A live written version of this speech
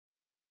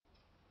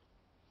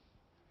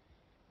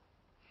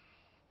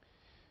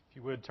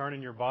you would, turn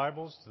in your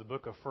Bibles to the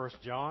book of 1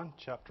 John,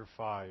 chapter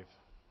 5.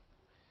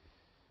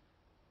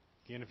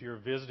 Again, if you're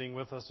visiting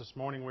with us this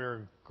morning,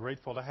 we're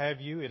grateful to have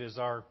you. It is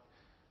our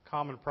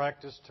common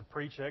practice to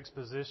preach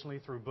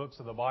expositionally through books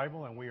of the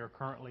Bible, and we are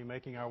currently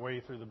making our way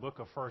through the book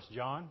of 1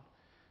 John.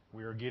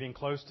 We are getting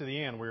close to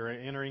the end. We are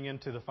entering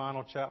into the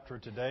final chapter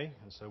today,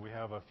 and so we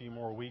have a few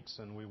more weeks,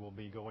 and we will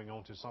be going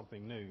on to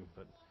something new.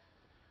 But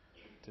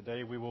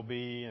today we will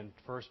be in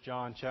 1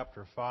 John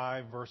chapter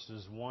 5,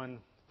 verses 1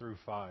 through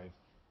 5.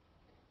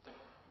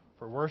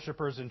 For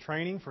worshipers in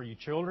training, for you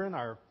children,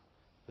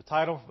 the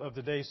title of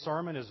today's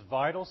sermon is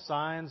Vital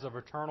Signs of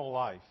Eternal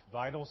Life.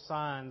 Vital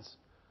Signs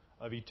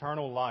of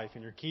Eternal Life.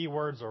 And your key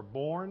words are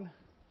born,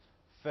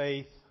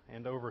 faith,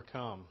 and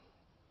overcome.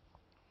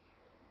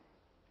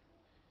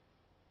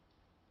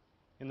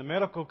 In the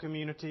medical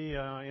community,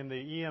 in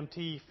the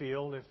EMT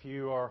field, if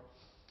you are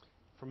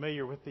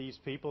familiar with these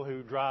people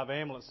who drive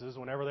ambulances,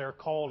 whenever they're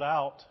called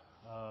out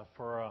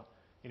for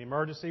an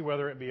emergency,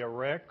 whether it be a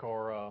wreck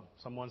or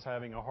someone's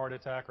having a heart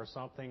attack or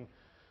something,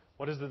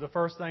 what is the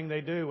first thing they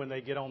do when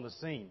they get on the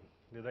scene?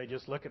 Do they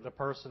just look at the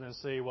person and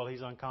see, well,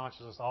 he's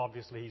unconscious,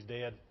 obviously he's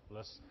dead,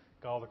 let's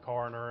call the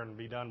coroner and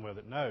be done with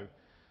it? No.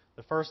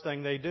 The first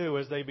thing they do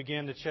is they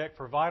begin to check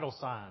for vital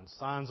signs,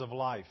 signs of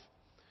life.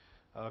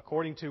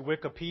 According to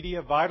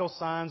Wikipedia, vital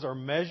signs are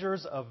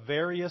measures of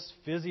various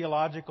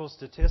physiological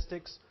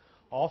statistics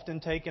often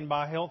taken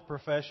by health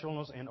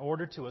professionals in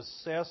order to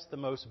assess the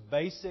most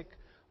basic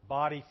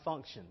body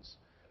functions.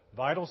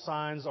 Vital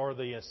signs are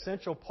the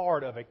essential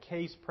part of a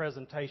case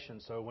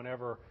presentation. So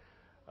whenever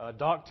a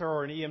doctor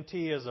or an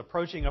EMT is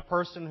approaching a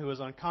person who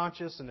is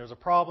unconscious and there's a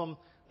problem,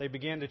 they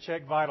begin to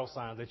check vital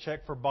signs. They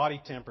check for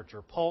body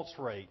temperature, pulse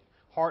rate,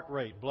 heart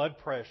rate, blood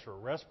pressure,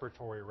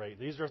 respiratory rate.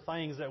 These are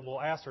things that will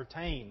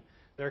ascertain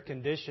their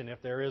condition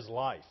if there is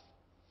life.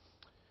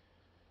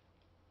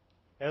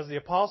 As the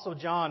Apostle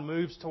John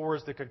moves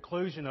towards the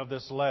conclusion of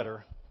this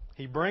letter,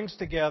 he brings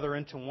together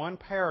into one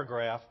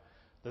paragraph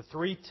the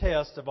three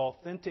tests of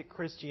authentic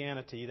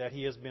Christianity that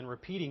he has been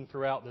repeating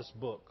throughout this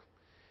book.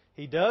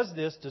 He does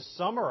this to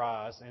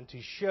summarize and to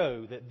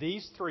show that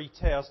these three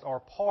tests are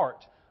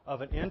part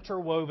of an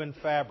interwoven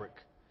fabric.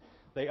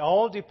 They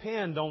all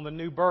depend on the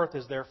new birth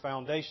as their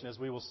foundation, as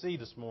we will see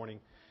this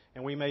morning,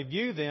 and we may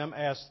view them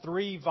as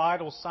three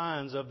vital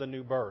signs of the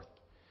new birth.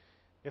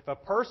 If a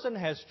person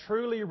has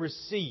truly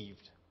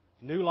received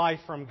new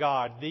life from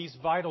God, these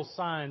vital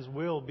signs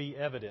will be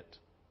evident.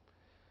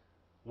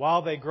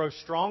 While they grow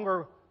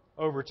stronger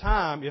over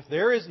time, if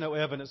there is no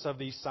evidence of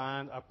these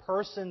signs, a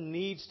person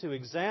needs to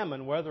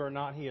examine whether or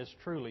not he has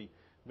truly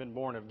been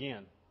born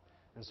again.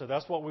 And so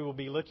that's what we will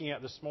be looking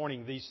at this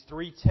morning, these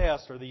three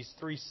tests or these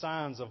three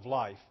signs of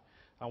life.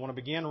 I want to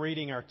begin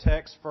reading our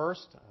text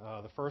first,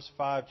 the first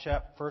five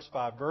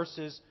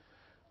verses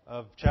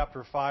of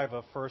chapter 5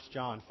 of 1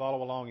 John.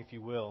 Follow along if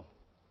you will.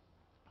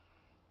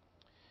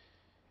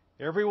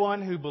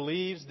 Everyone who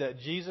believes that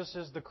Jesus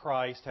is the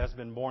Christ has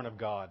been born of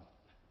God.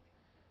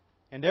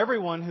 And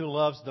everyone who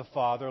loves the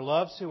Father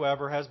loves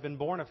whoever has been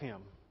born of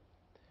Him.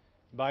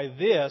 By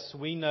this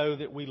we know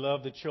that we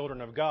love the children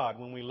of God,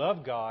 when we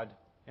love God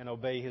and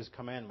obey His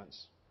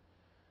commandments.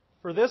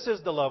 For this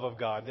is the love of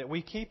God, that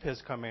we keep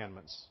His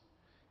commandments.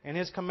 And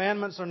His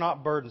commandments are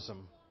not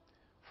burdensome.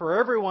 For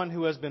everyone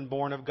who has been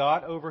born of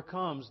God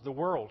overcomes the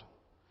world.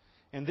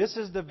 And this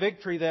is the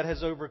victory that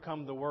has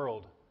overcome the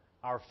world,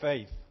 our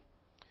faith.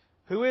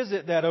 Who is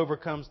it that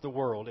overcomes the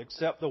world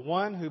except the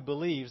one who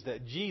believes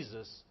that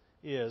Jesus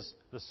is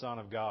the Son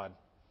of God?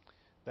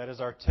 That is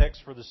our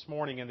text for this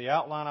morning. And the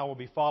outline I will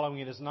be following,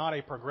 it is not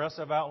a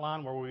progressive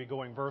outline where we'll be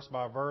going verse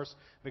by verse,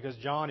 because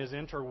John is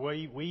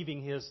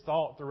interweaving his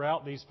thought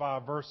throughout these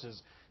 5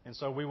 verses. And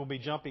so we will be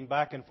jumping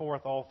back and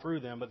forth all through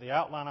them. But the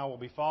outline I will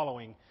be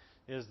following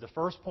is the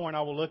first point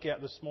I will look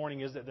at this morning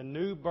is that the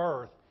new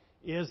birth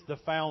is the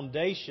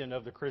foundation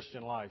of the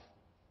Christian life.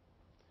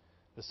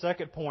 The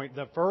second point,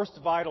 the first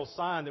vital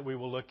sign that we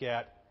will look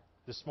at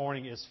this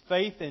morning is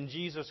faith in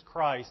Jesus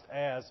Christ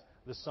as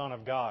the Son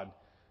of God.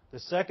 The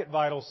second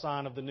vital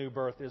sign of the new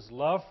birth is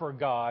love for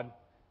God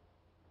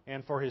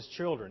and for His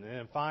children.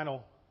 And then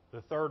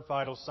the third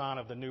vital sign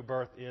of the new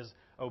birth is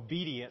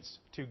obedience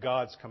to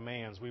God's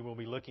commands. We will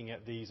be looking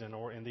at these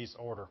in this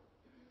order.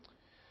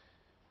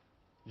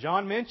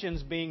 John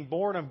mentions being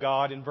born of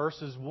God in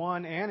verses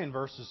 1 and in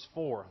verses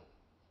 4.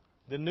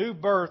 The new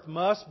birth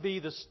must be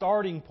the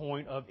starting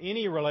point of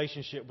any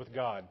relationship with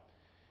God.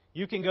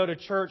 You can go to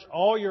church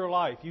all your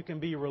life. You can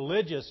be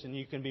religious and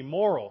you can be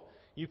moral.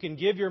 You can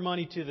give your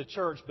money to the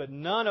church, but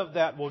none of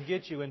that will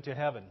get you into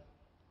heaven.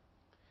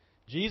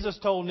 Jesus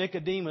told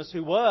Nicodemus,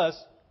 who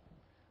was,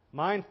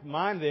 mind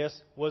this,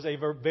 was a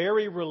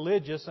very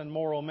religious and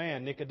moral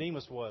man.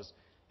 Nicodemus was.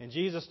 And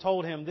Jesus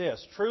told him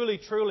this, "Truly,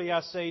 truly, I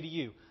say to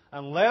you,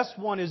 unless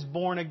one is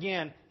born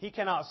again, he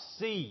cannot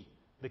see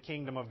the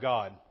kingdom of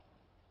God."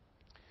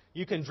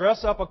 You can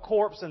dress up a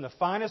corpse in the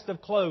finest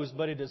of clothes,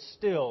 but it is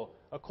still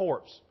a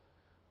corpse.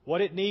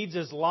 What it needs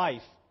is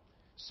life.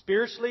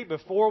 Spiritually,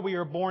 before we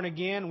are born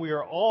again, we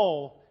are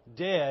all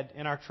dead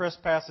in our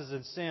trespasses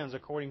and sins,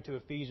 according to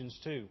Ephesians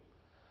 2.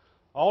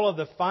 All of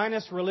the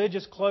finest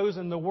religious clothes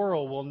in the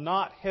world will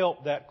not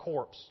help that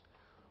corpse.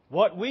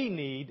 What we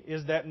need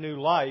is that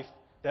new life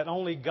that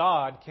only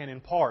God can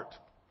impart.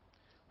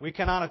 We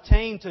cannot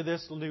attain to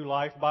this new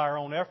life by our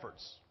own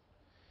efforts.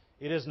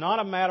 It is not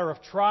a matter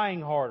of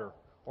trying harder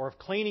or of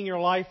cleaning your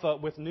life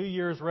up with New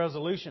Year's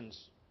resolutions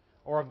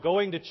or of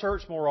going to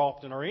church more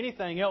often or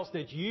anything else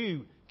that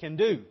you can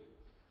do.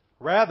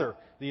 Rather,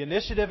 the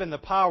initiative and the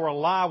power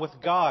lie with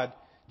God.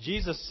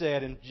 Jesus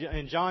said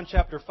in John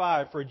chapter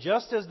 5, "For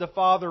just as the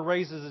Father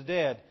raises the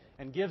dead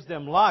and gives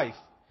them life,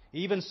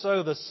 even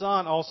so the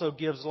Son also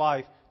gives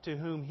life to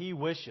whom He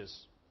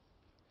wishes."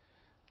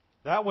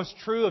 That was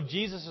true of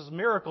Jesus'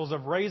 miracles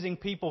of raising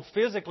people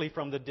physically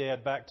from the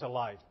dead back to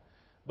life.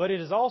 But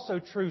it is also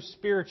true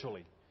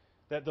spiritually,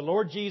 that the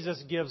Lord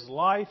Jesus gives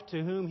life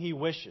to whom He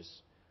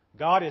wishes.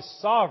 God is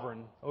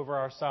sovereign over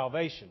our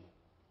salvation.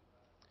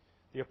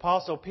 The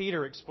Apostle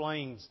Peter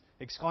exclaims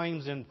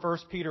in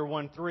 1 Peter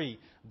 1:3,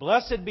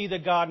 "Blessed be the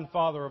God and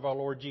Father of our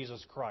Lord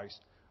Jesus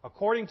Christ.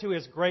 According to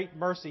His great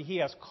mercy, He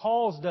has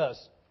caused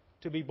us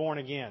to be born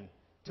again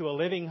to a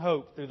living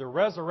hope through the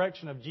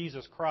resurrection of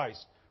Jesus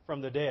Christ from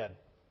the dead."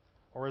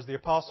 Or as the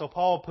Apostle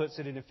Paul puts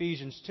it in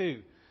Ephesians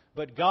 2,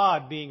 "But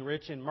God, being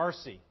rich in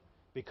mercy,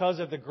 because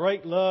of the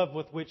great love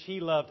with which He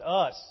loved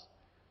us,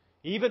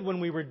 even when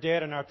we were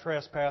dead in our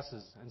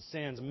trespasses and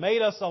sins,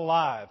 made us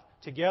alive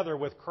together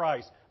with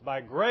Christ.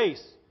 By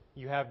grace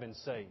you have been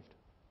saved."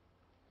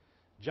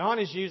 John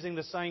is using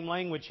the same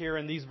language here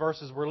in these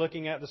verses we're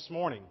looking at this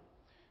morning.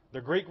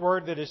 The Greek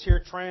word that is here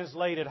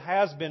translated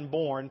 "has been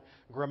born"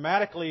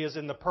 grammatically is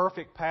in the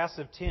perfect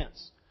passive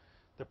tense.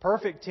 The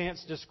perfect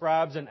tense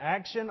describes an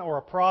action or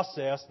a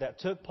process that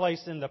took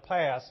place in the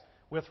past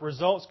with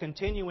results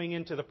continuing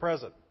into the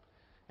present.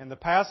 And the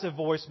passive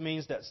voice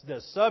means that the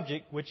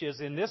subject, which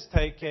is in this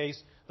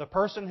case the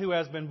person who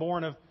has been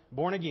born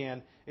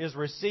again, is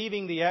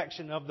receiving the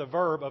action of the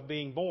verb of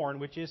being born,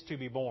 which is to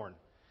be born.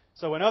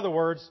 So in other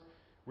words,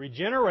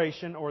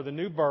 regeneration or the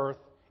new birth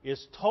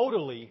is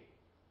totally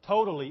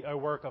a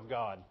work of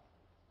God.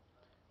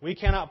 We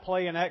cannot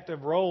play an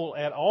active role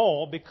at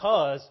all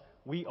because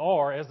we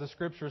are, as the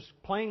Scriptures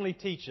plainly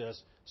teach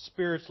us,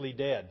 spiritually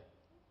dead.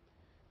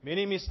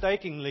 Many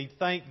mistakenly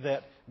think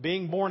that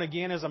being born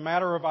again is a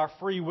matter of our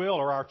free will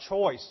or our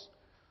choice.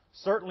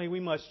 Certainly we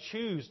must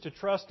choose to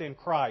trust in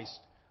Christ.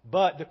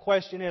 But the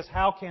question is,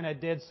 how can a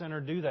dead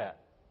sinner do that?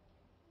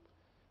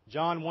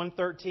 John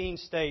 1:13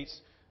 states,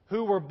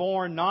 "Who were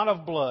born not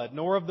of blood,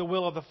 nor of the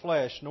will of the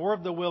flesh, nor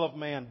of the will of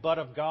man, but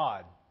of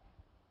God."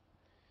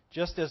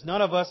 Just as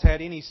none of us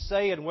had any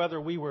say in whether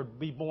we would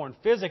be born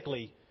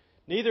physically,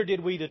 neither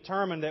did we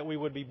determine that we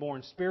would be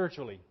born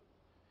spiritually.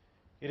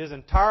 It is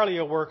entirely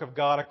a work of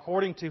God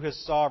according to His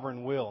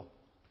sovereign will.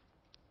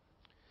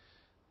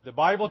 The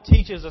Bible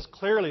teaches us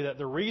clearly that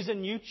the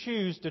reason you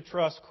choose to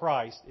trust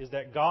Christ is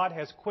that God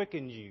has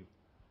quickened you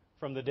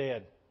from the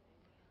dead.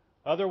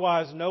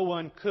 Otherwise, no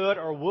one could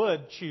or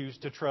would choose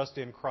to trust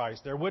in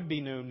Christ. There would be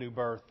no new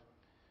birth.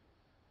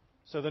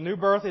 So the new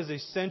birth is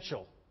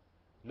essential.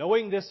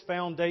 Knowing this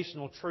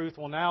foundational truth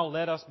will now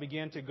let us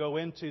begin to go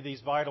into these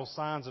vital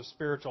signs of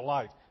spiritual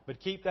life. But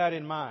keep that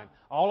in mind.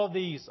 All of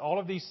these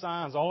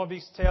signs, all of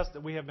these tests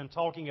that we have been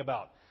talking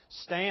about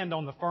stand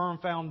on the firm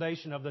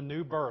foundation of the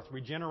new birth,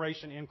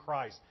 regeneration in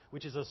Christ,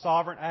 which is a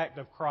sovereign act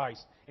of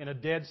Christ in a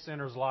dead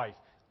sinner's life,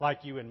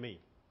 like you and me.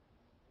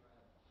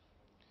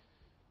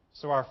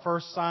 So our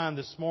first sign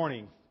this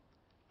morning,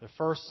 the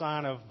first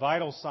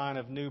vital sign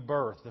of new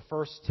birth, the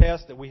first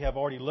test that we have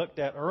already looked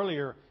at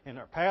earlier in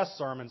our past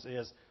sermons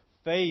is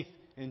faith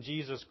in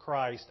Jesus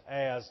Christ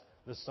as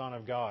the Son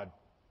of God.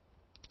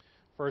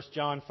 1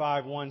 John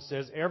 5:1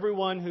 says,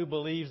 "Everyone who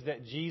believes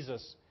that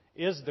Jesus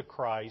is the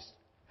Christ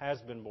has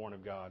been born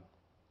of God."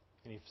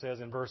 And he says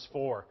in verse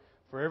 4,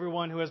 "For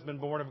everyone who has been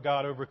born of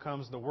God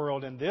overcomes the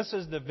world, and this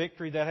is the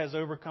victory that has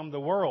overcome the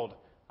world,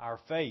 our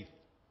faith."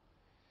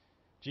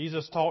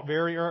 Jesus taught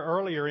very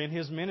earlier in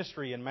His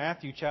ministry in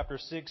Matthew chapter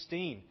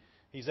 16.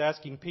 He's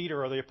asking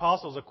Peter or the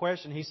apostles a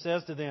question. He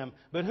says to them,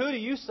 "But who do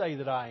you say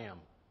that I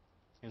am?"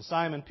 And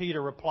Simon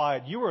Peter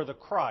replied, "You are the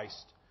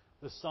Christ,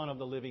 the Son of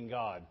the living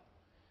God."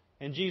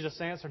 And Jesus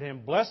answered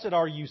him, "Blessed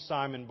are you,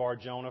 Simon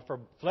Bar-Jonah, for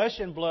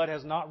flesh and blood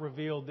has not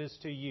revealed this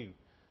to you,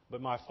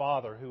 but my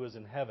Father who is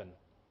in heaven."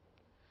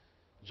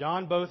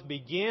 John both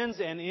begins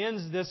and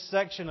ends this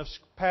section of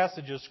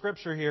passage of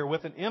Scripture here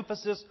with an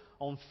emphasis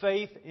on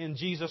faith in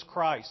Jesus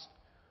Christ.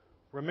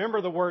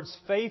 Remember, the words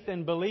faith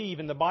and believe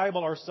in the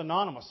Bible are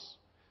synonymous.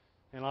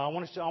 And I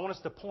want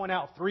us to point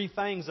out three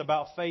things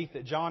about faith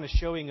that John is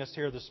showing us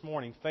here this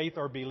morning, faith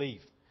or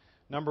belief.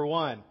 Number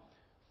one,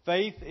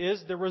 faith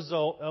is the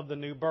result of the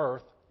new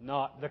birth,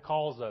 not the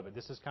cause of it.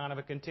 This is kind of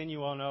a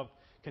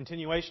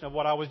continuation of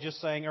what I was just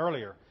saying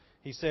earlier.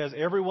 He says,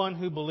 everyone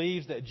who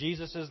believes that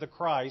Jesus is the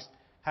Christ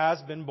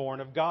has been born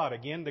of God.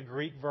 Again, the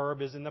Greek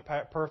verb is in the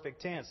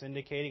perfect tense,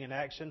 indicating an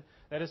action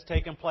that has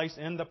taken place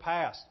in the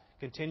past,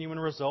 continuing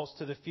results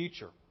to the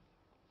future.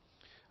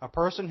 A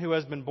person who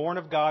has been born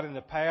of God in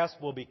the past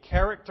will be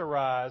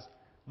characterized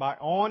by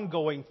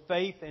ongoing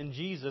faith in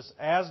Jesus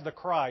as the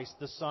Christ,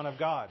 the Son of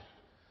God.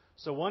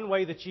 So one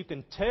way that you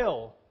can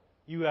tell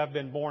you have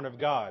been born of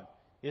God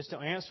is to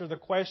answer the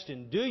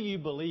question, do you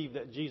believe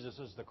that Jesus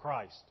is the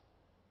Christ,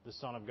 the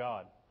Son of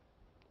God?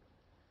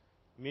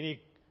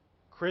 Many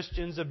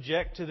Christians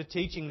object to the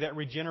teaching that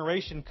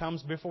regeneration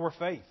comes before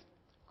faith.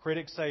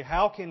 Critics say,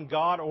 how can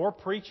God or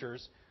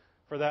preachers,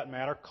 for that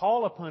matter,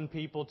 call upon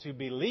people to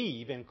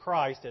believe in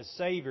Christ as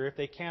Savior if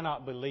they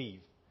cannot believe?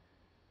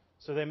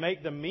 So they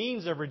make the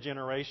means of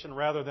regeneration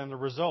rather than the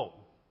result.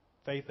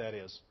 Faith, that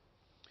is.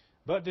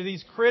 But to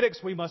these critics,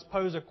 we must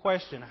pose a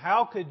question.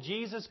 How could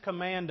Jesus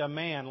command a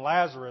man,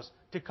 Lazarus,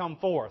 to come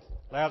forth?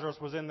 Lazarus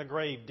was in the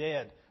grave,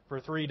 dead for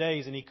 3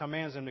 days, and He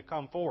commands him to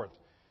come forth.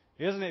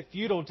 Isn't it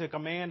futile to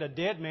command a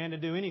dead man to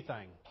do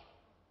anything?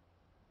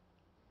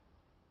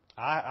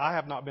 I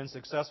have not been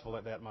successful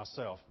at that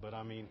myself, but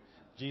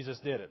Jesus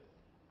did it.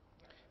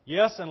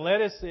 Yes,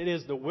 unless it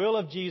is the will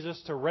of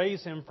Jesus to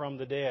raise him from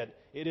the dead,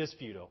 it is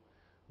futile.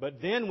 But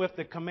then with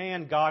the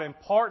command, God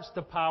imparts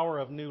the power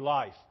of new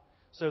life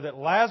so that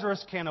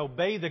Lazarus can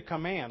obey the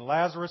command.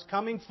 Lazarus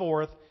coming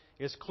forth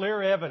is clear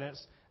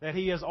evidence that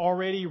he has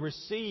already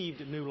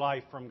received new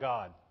life from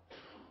God.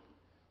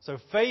 So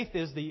faith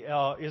is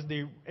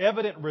the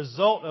evident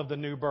result of the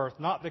new birth,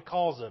 not the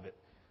cause of it.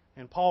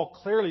 And Paul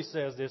clearly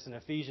says this in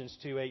Ephesians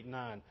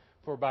 2:8-9.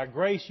 For by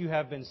grace you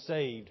have been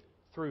saved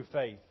through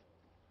faith.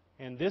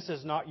 And this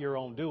is not your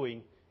own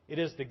doing. It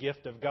is the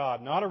gift of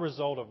God, not a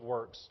result of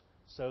works,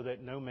 so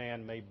that no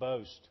man may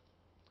boast.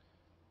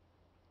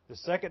 The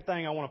second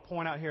thing I want to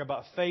point out here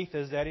about faith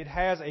is that it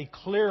has a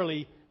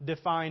clearly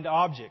defined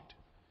object.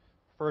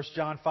 1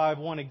 John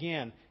 5:1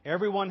 again.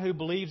 Everyone who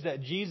believes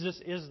that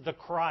Jesus is the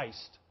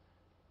Christ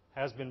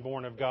has been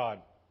born of God.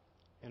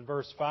 In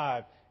verse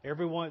 5,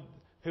 everyone...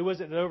 Who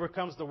is it that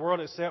overcomes the world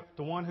except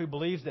the one who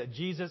believes that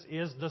Jesus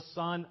is the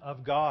Son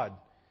of God?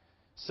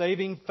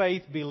 Saving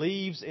faith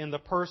believes in the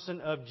person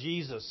of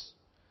Jesus.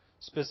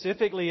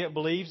 Specifically, it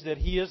believes that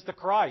He is the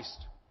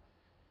Christ,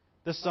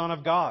 the Son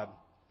of God.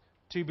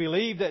 To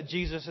believe that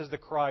Jesus is the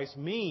Christ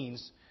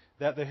means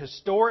that the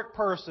historic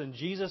person,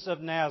 Jesus of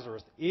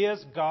Nazareth,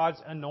 is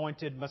God's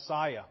anointed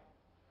Messiah,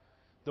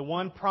 the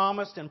one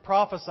promised and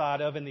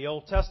prophesied of in the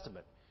Old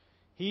Testament.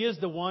 He is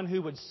the one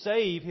who would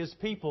save His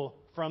people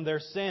from their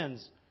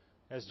sins,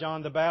 as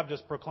John the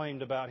Baptist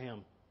proclaimed about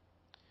Him.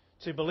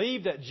 To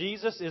believe that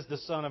Jesus is the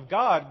Son of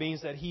God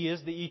means that He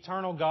is the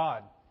eternal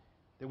God.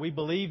 That we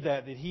believe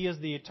that He is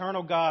the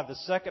eternal God, the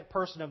second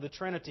person of the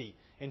Trinity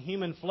in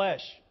human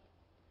flesh.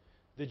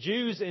 The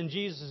Jews in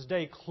Jesus'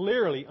 day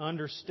clearly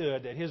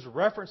understood that His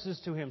references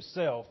to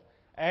Himself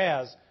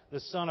as the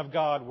Son of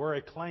God were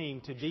a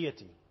claim to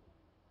deity.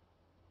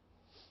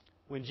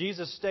 When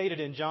Jesus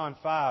stated in John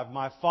 5,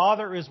 "My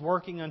Father is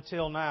working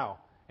until now,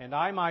 and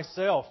I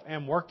myself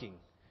am working,"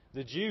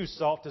 the Jews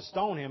sought to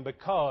stone Him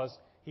because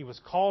He was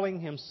calling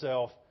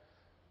Himself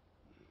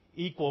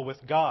equal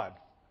with God.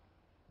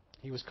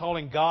 He was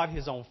calling God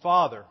His own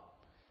Father.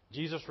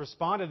 Jesus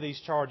responded to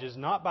these charges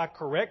not by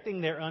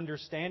correcting their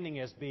understanding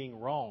as being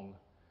wrong,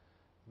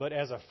 but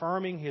as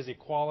affirming His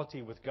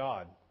equality with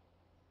God.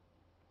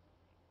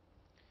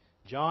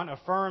 John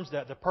affirms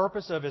that the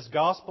purpose of his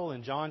gospel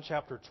in John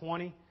chapter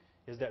 20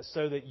 is that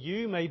so that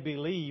you may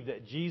believe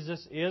that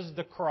Jesus is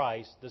the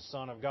Christ, the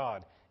Son of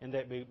God, and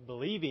that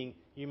believing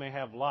you may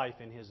have life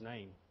in His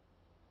name.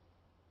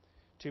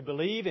 To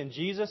believe in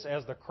Jesus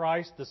as the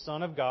Christ, the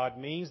Son of God,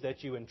 means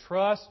that you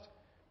entrust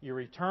your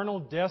eternal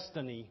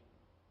destiny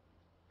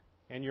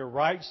and your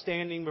right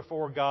standing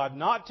before God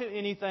not to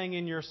anything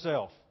in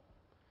yourself,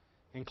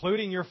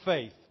 including your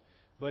faith,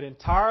 but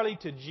entirely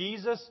to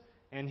Jesus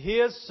and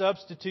His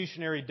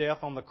substitutionary death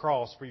on the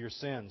cross for your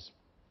sins.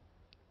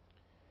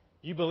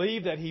 You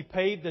believe that He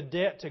paid the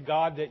debt to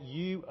God that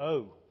you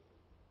owe.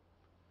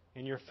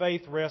 And your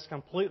faith rests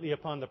completely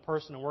upon the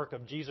person and work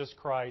of Jesus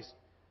Christ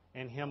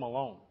and Him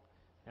alone.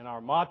 And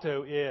our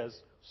motto is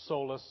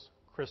Solus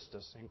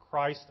Christus, in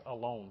Christ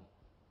alone.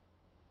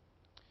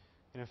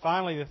 And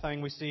finally, the thing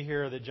we see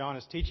here that John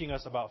is teaching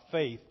us about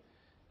faith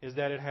is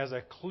that it has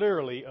a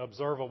clearly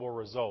observable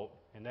result,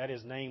 and that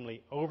is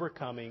namely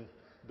overcoming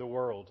the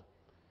world.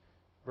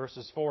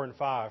 Verses 4 and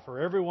 5, "For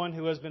everyone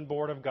who has been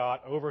born of God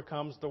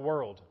overcomes the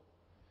world."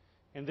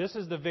 And this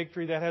is the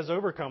victory that has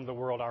overcome the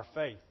world, our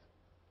faith.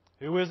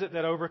 Who is it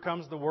that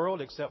overcomes the world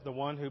except the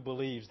one who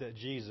believes that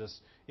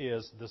Jesus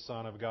is the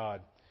Son of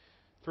God?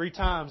 3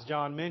 times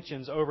John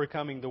mentions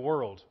overcoming the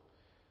world.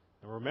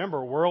 And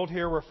remember, world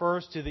here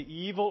refers to the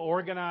evil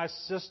organized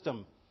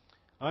system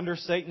under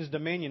Satan's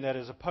dominion that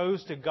is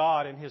opposed to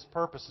God and His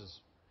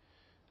purposes.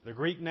 The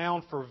Greek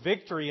noun for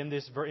victory in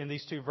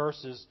these 2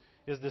 verses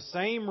is the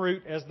same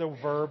root as the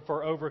verb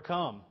for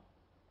overcome.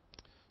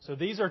 So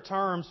these are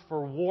terms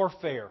for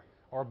warfare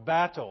or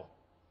battle.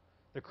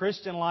 The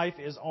Christian life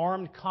is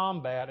armed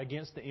combat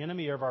against the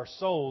enemy of our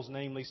souls,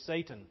 namely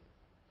Satan.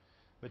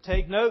 But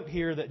take note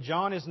here that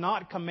John is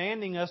not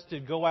commanding us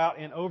to go out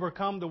and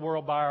overcome the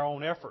world by our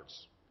own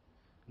efforts.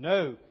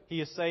 No,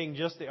 he is saying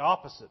just the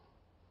opposite.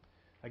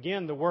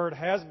 Again, the word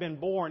has been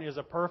born is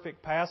a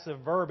perfect passive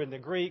verb in the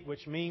Greek,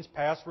 which means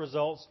past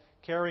results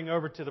carrying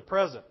over to the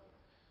present.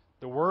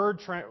 The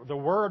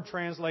word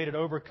translated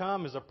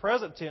overcome is a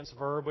present tense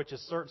verb, which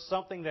asserts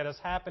something that is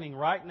happening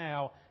right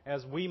now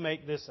as we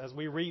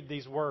read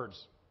these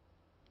words.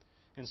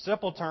 In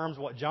simple terms,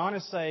 what John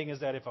is saying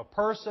is that if a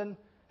person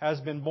has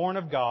been born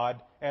of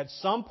God at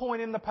some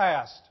point in the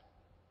past,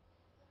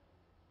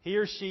 he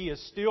or she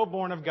is still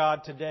born of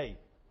God today.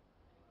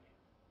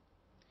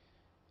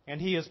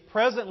 And he is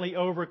presently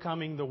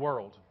overcoming the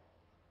world.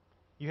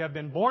 You have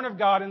been born of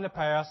God in the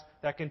past,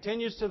 that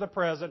continues to the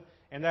present,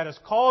 and that is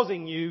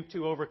causing you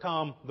to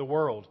overcome the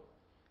world.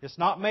 It's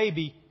not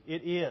maybe,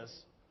 it is.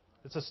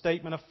 It's a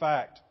statement of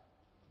fact.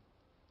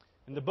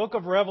 In the book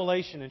of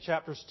Revelation, in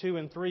chapters 2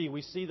 and 3,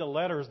 we see the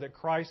letters that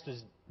Christ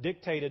has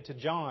dictated to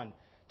John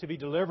to be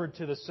delivered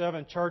to the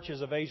 7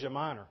 churches of Asia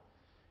Minor.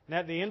 And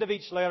at the end of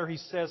each letter, he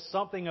says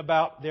something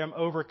about them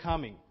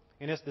overcoming.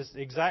 And it's this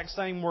exact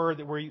same word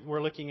that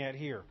we're looking at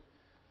here.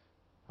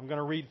 I'm going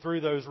to read through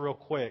those real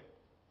quick.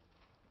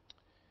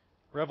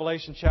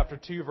 Revelation chapter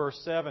 2, verse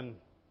 7,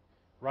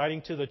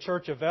 writing to the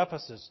church of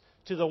Ephesus,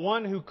 to the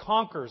one who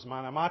conquers.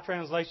 My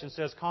translation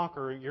says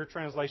conquer. Your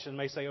translation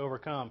may say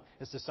overcome.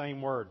 It's the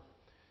same word.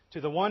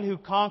 To the one who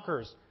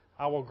conquers,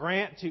 I will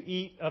grant to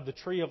eat of the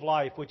tree of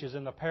life, which is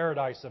in the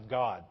paradise of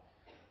God.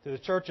 To the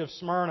church of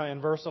Smyrna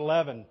in verse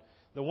 11,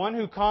 the one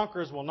who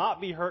conquers will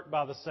not be hurt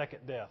by the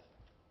second death.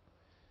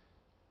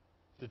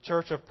 The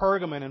church of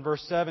Pergamon in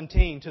verse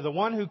 17, to the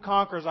one who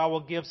conquers I will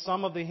give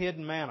some of the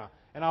hidden manna,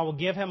 and I will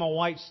give him a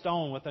white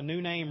stone with a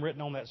new name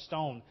written on that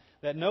stone,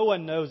 that no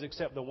one knows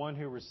except the one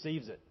who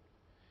receives it.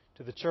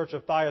 To the church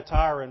of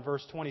Thyatira in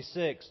verse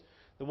 26,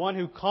 the one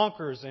who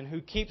conquers and who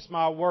keeps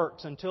my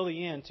works until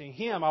the end, to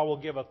him I will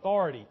give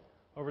authority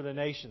over the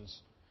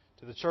nations.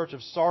 To the church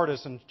of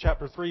Sardis in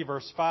chapter 3,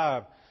 verse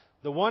 5,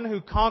 the one who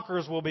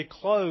conquers will be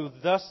clothed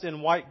thus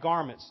in white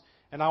garments,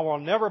 and I will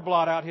never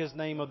blot out his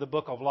name of the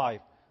book of life.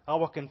 I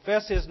will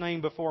confess his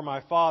name before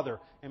my Father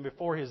and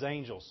before his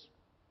angels.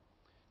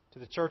 To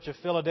the church of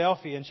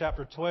Philadelphia in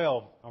chapter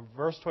 12,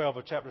 verse 12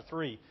 of chapter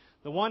 3,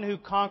 the one who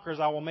conquers,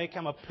 I will make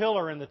him a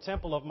pillar in the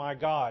temple of my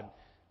God.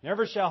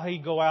 Never shall he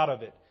go out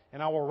of it.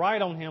 And I will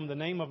write on him the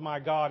name of my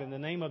God and the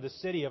name of the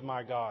city of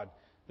my God,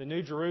 the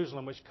New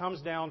Jerusalem, which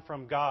comes down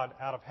from God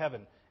out of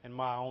heaven, and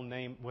my own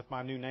name, with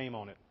my new name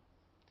on it.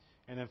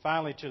 And then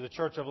finally to the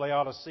church of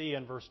Laodicea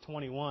in verse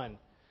 21,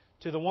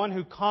 to the one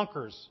who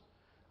conquers,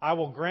 I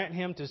will grant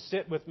him to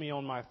sit with me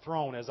on my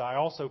throne, as I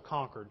also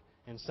conquered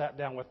and sat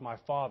down with my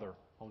Father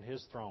on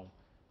his throne.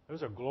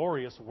 Those are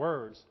glorious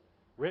words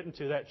written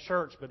to that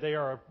church, but they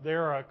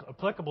are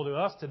applicable to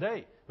us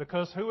today.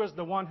 Because who is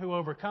the one who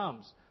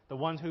overcomes? The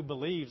one who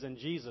believes in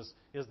Jesus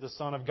is the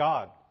Son of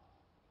God.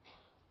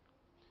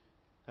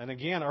 And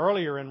again,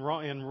 earlier in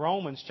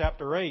Romans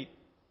chapter 8,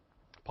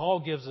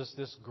 Paul gives us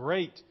this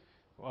great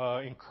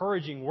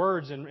encouraging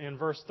words in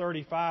verse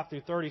 35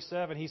 through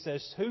 37. He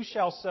says, who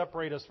shall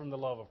separate us from the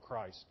love of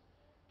Christ?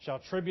 Shall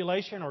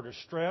tribulation or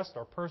distress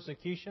or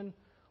persecution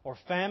or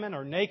famine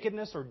or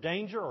nakedness or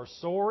danger or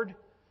sword?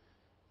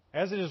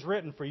 As it is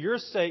written, for your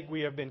sake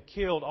we have been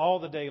killed all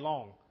the day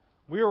long.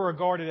 We are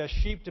regarded as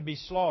sheep to be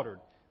slaughtered.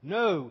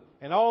 No,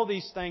 in all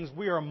these things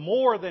we are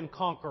more than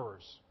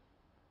conquerors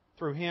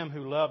through Him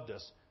who loved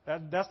us.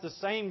 That's the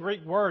same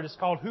Greek word. It's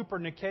called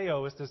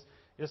hupernikeo.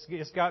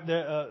 It's got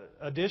the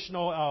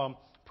additional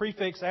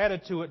prefix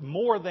added to it,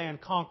 more than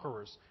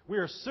conquerors. We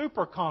are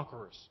super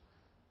conquerors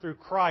through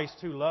Christ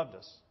who loved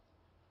us.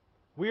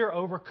 We are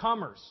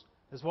overcomers,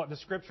 is what the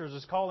Scriptures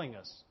is calling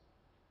us.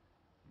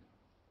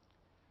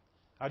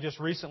 I just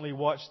recently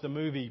watched the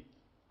movie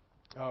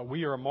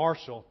We Are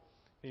Marshall.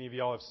 Any of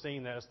y'all have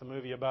seen that? It's the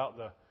movie about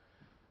the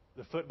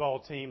football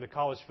team, the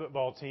college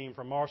football team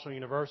from Marshall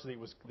University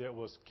that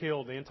was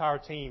killed. The entire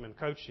team and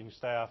coaching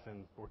staff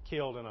and were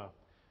killed in a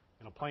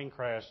plane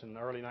crash in the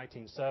early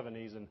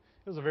 1970s. And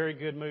it was a very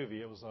good movie.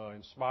 It was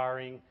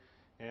inspiring.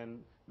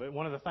 But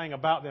one of the things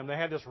about them, they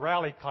had this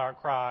rally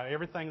cry.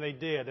 Everything they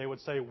did, they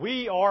would say,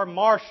 "We are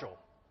Marshall."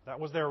 That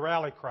was their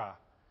rally cry.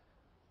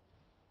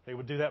 They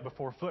would do that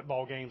before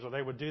football games, or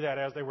they would do that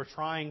as they were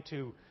trying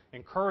to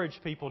encourage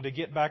people to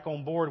get back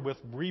on board with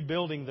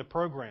rebuilding the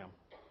program.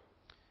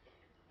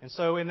 And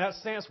so in that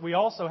sense, we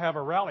also have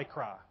a rally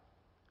cry.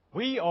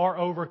 We are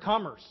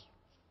overcomers.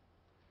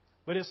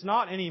 But it's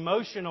not an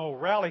emotional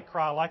rally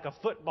cry like a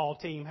football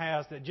team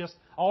has that just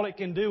all it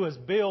can do is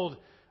build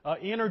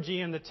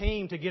energy in the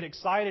team to get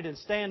excited and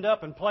stand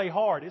up and play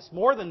hard. It's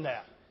more than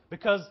that.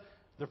 Because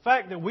the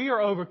fact that we are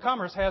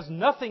overcomers has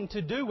nothing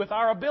to do with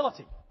our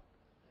ability.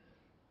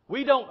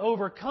 We don't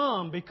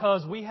overcome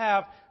because we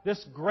have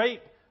this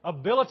great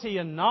ability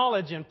and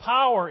knowledge and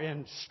power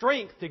and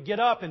strength to get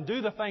up and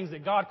do the things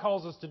that God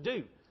calls us to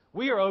do.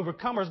 We are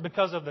overcomers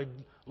because of the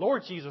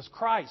Lord Jesus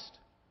Christ,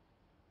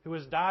 who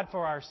has died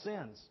for our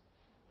sins.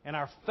 And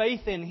our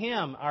faith in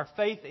Him, our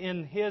faith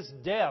in His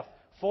death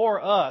for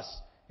us,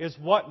 is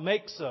what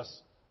makes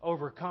us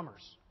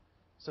overcomers.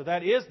 So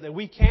that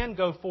we can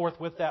go forth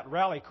with that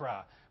rally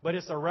cry. But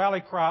it's a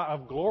rally cry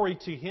of glory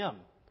to Him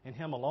and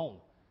Him alone.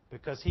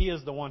 because He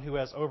is the one who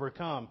has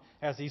overcome.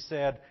 As He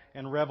said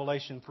in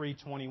Revelation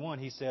 3:21,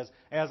 He says,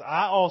 "As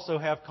I also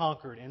have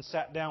conquered and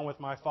sat down with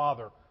my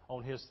Father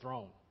on His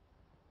throne."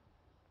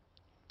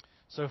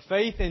 So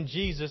faith in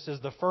Jesus is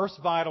the first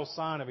vital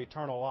sign of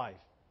eternal life.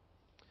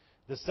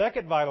 The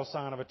second vital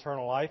sign of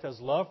eternal life is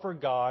love for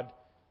God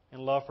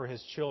and love for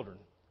His children.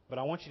 But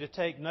I want you to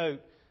take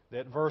note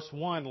that verse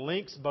 1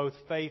 links both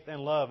faith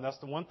and love. And that's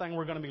the one thing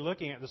we're going to be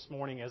looking at this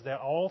morning, is that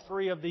all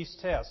three of these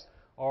tests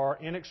are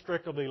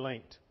inextricably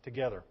linked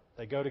together.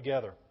 They go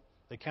together.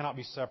 They cannot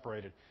be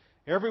separated.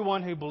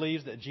 Everyone who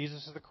believes that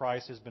Jesus is the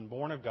Christ has been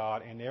born of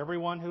God, and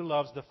everyone who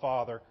loves the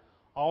Father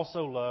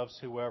also loves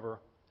whoever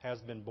has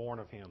been born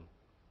of Him.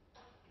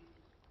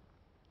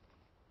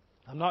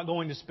 I'm not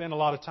going to spend a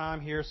lot of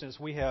time here, since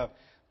we have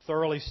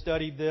thoroughly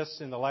studied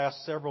this in the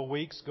last several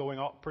weeks, going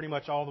pretty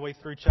much all the way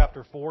through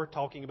chapter 4,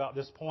 talking about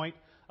this point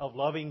of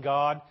loving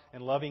God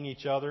and loving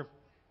each other.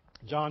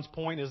 John's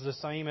point is the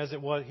same as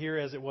it was here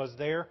as it was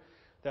there,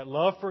 that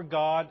love for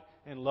God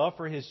and love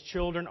for His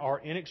children are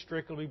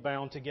inextricably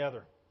bound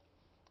together.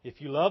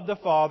 If you love the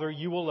Father,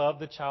 you will love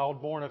the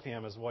child born of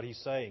Him, is what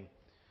He's saying.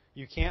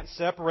 You can't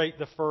separate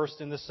the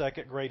first and the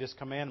second greatest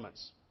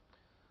commandments.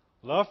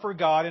 Love for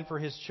God and for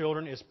His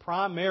children is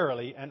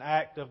primarily an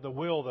act of the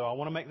will, though. I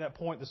want to make that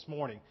point this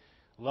morning.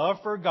 Love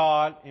for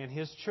God and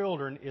His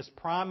children is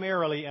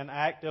primarily an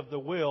act of the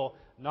will,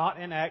 not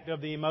an act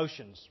of the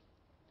emotions.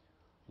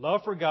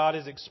 Love for God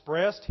is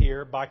expressed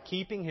here by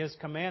keeping His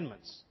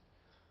commandments.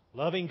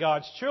 Loving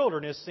God's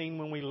children is seen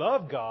when we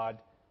love God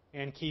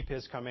and keep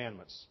His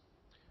commandments.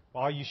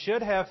 While you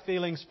should have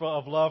feelings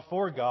of love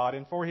for God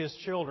and for His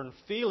children,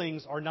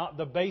 feelings are not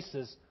the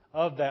basis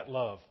of that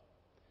love.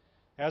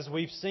 As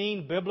we've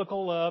seen,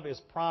 biblical love is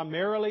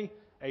primarily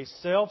a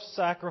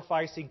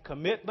self-sacrificing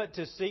commitment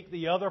to seek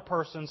the other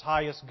person's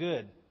highest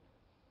good.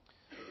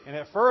 And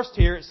at first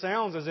here, it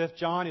sounds as if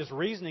John is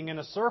reasoning in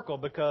a circle,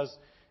 because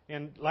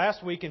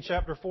last week in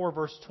chapter 4,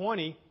 verse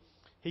 20,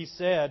 he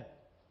said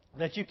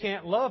that you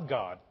can't love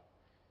God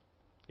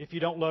if you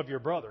don't love your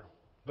brother.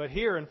 But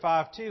here in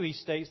 5:2, he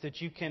states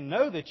that you can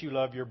know that you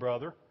love your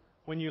brother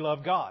when you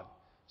love God.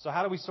 So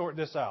how do we sort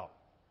this out?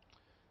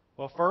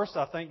 Well, first,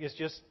 I think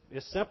it's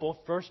simple.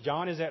 First,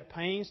 John is at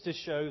pains to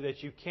show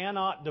that you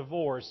cannot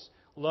divorce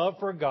love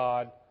for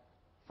God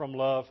from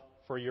love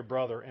for your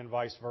brother, and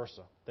vice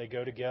versa. They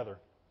go together.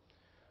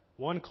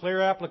 One clear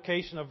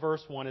application of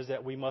verse 1 is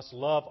that we must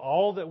love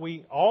all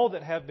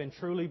that have been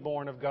truly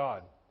born of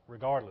God,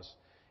 regardless.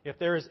 If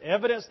there is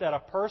evidence that a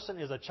person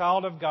is a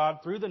child of God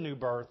through the new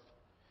birth,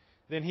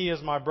 then he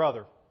is my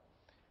brother.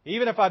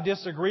 Even if I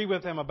disagree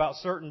with him about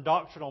certain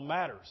doctrinal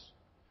matters,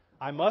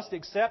 I must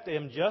accept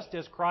him just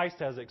as Christ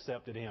has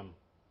accepted him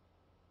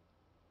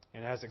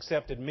and has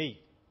accepted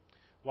me.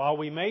 While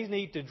we may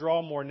need to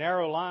draw more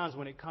narrow lines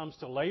when it comes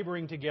to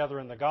laboring together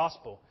in the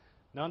gospel,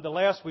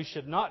 nonetheless, we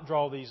should not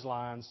draw these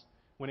lines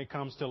when it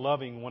comes to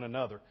loving one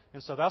another.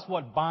 And so that's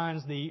what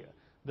binds the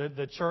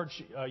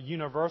church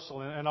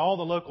universal and all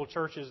the local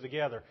churches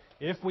together.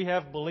 If we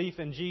have belief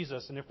in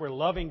Jesus, and if we're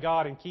loving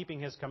God and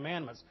keeping His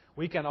commandments,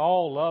 we can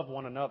all love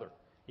one another.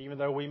 Even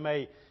though we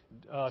may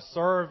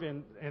serve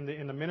in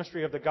the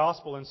ministry of the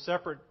gospel in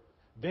separate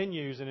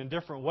venues and in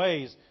different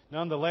ways,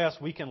 nonetheless,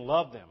 we can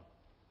love them.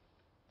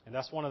 And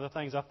that's one of the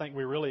things I think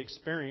we really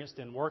experienced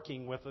in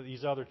working with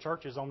these other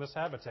churches on this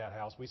Habitat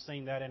House. We've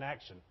seen that in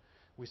action.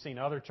 We've seen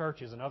other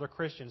churches and other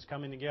Christians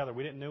coming together.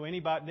 We didn't know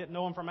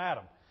them from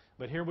Adam.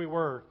 But here we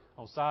were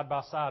on side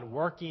by side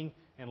working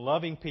and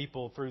loving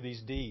people through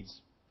these deeds.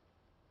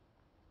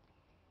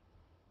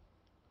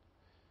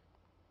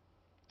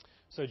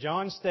 So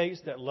John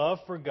states that love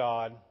for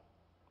God,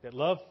 that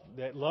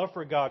love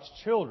for God's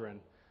children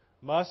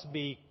must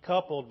be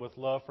coupled with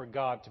love for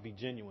God to be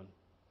genuine.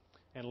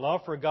 And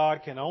love for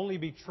God can only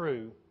be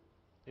true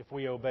if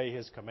we obey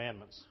His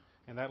commandments.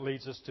 And that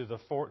leads us to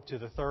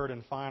the third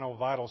and final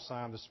vital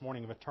sign this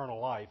morning of eternal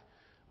life,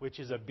 which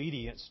is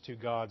obedience to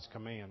God's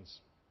commands.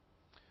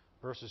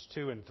 Verses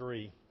 2 and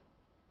 3.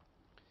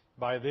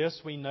 By this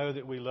we know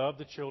that we love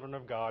the children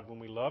of God when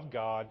we love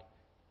God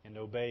and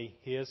obey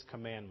His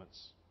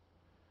commandments.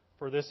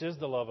 For this is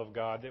the love of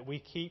God, that we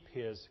keep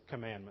His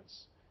commandments.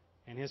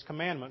 And His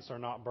commandments are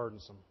not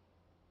burdensome.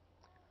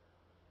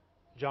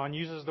 John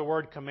uses the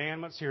word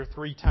commandments here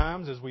 3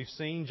 times. As we've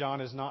seen, John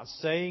is not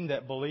saying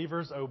that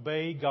believers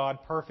obey God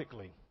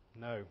perfectly.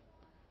 No.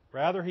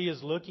 Rather, he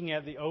is looking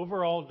at the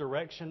overall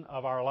direction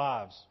of our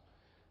lives.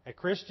 A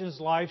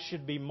Christian's life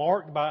should be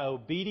marked by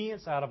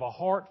obedience out of a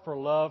heart for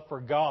love for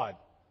God.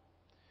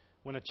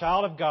 When a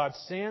child of God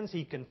sins,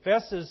 he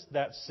confesses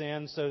that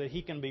sin so that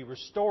he can be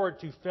restored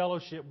to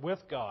fellowship with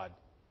God.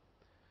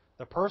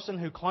 The person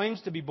who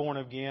claims to be born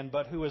again,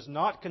 but who is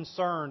not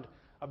concerned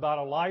about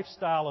a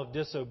lifestyle of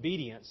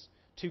disobedience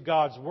to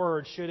God's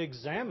Word, should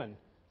examine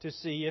to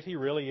see if he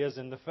really is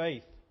in the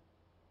faith.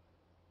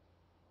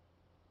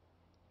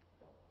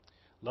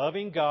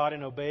 Loving God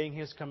and obeying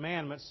His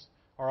commandments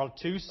are on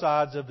 2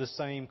 sides of the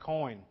same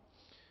coin.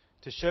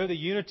 To show the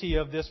unity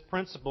of this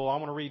principle, I'm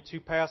going to read 2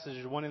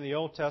 passages, one in the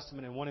Old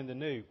Testament and one in the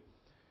New.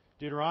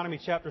 Deuteronomy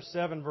chapter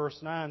 7, verse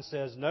 9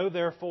 says, "Know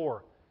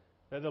therefore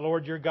that the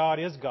Lord your God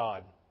is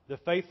God, the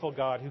faithful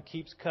God who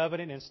keeps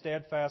covenant and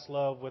steadfast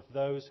love with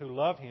those who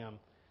love Him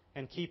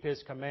and keep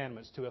His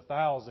commandments to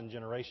 1,000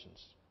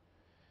 generations."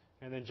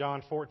 And then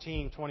John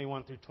 14,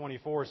 21 through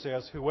 24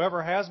 says,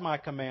 "Whoever has my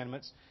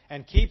commandments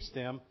and keeps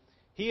them,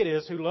 he it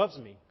is who loves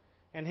me.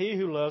 And he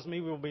who loves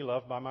me will be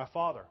loved by my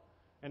Father.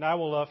 And I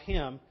will love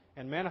him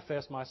and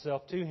manifest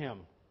myself to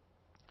him."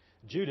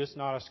 Judas,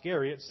 not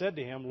Iscariot, said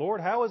to Him,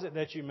 "Lord, how is it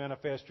that you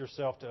manifest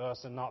yourself to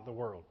us and not the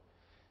world?"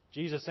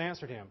 Jesus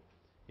answered him,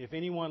 "If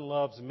anyone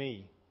loves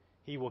me,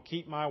 he will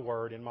keep my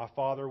word, and my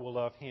Father will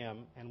love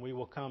him, and we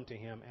will come to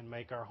him and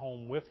make our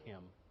home with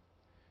him.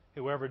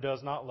 Whoever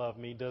does not love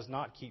me does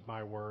not keep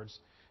my words,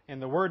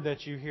 and the word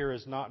that you hear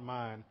is not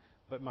mine,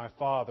 but my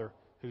Father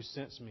who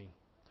sent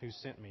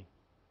me.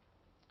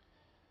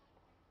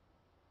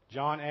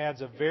 John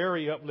adds a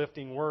very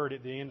uplifting word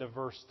at the end of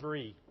verse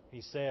 3. He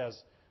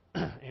says,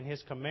 "And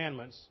His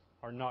commandments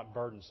are not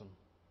burdensome."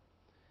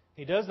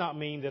 He does not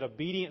mean that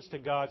obedience to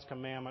God's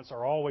commandments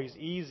are always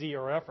easy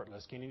or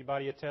effortless. Can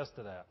anybody attest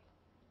to that?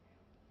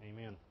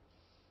 Amen.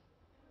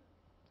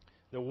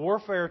 The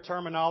warfare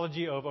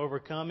terminology of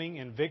overcoming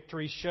and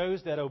victory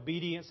shows that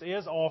obedience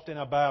is often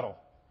a battle.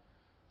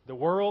 The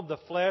world, the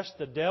flesh,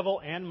 the devil,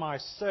 and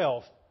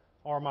myself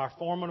are my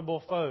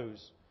formidable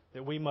foes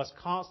that we must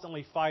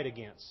constantly fight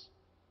against.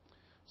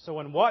 So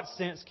in what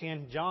sense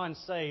can John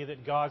say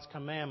that God's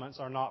commandments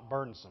are not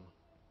burdensome?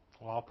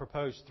 Well, I'll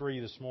propose 3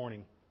 this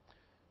morning.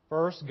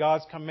 First,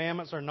 God's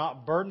commandments are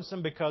not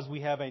burdensome because we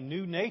have a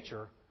new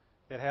nature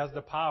that has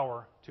the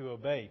power to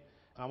obey.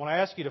 And I want to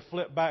ask you to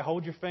flip back,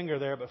 hold your finger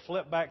there, but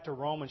flip back to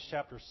Romans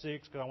chapter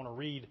 6 because I want to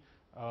read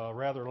a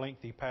rather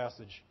lengthy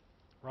passage.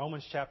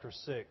 Romans chapter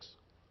 6.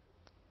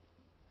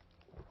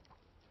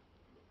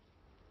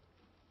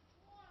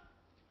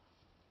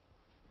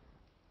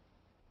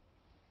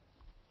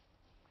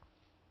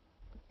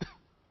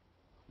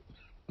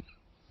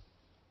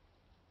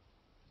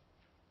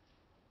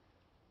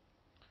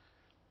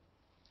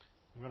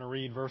 I'm going to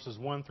read verses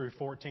 1 through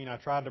 14. I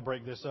tried to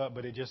break this up,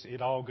 but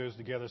it all goes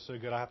together so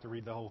good I have to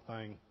read the whole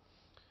thing.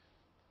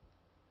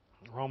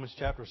 Romans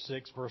chapter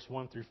 6, verse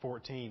 1 through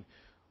 14.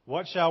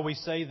 "What shall we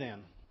say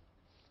then?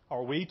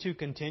 Are we to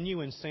continue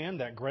in sin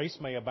that grace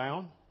may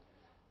abound?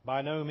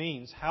 By no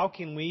means. How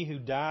can we who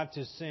died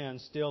to sin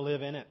still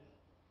live in it?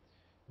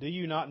 Do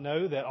you not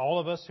know that all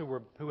of us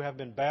who have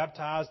been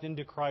baptized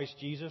into Christ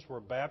Jesus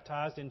were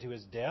baptized into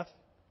His death?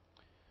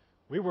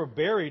 We were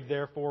buried,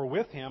 therefore,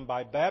 with Him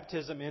by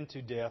baptism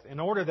into death, in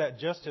order that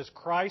just as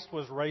Christ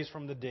was raised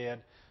from the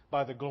dead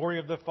by the glory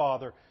of the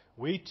Father,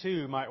 we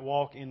too might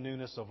walk in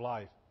newness of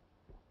life.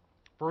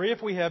 For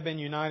if we have been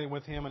united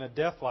with Him in a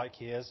death like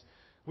His,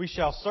 we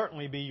shall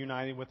certainly be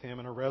united with Him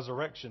in a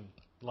resurrection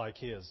like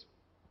His.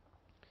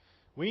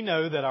 We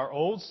know that our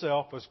old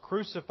self was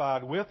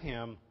crucified with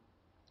Him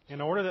in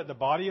order that the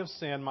body of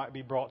sin might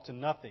be brought to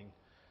nothing,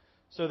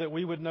 so that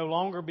we would no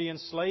longer be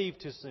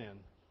enslaved to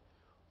sin.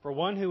 For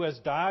one who has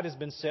died has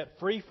been set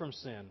free from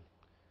sin.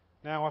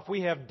 Now, if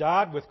we have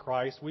died with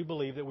Christ, we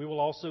believe that we will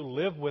also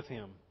live with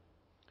Him.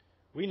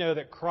 We know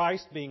that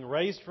Christ, being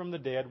raised from the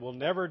dead, will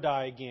never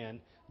die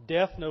again.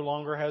 Death no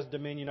longer has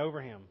dominion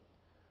over Him.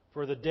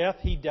 For the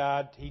death He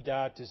died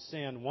to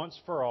sin once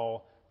for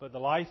all, but the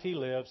life He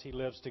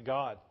lives to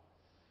God.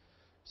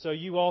 So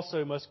you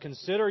also must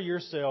consider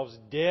yourselves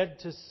dead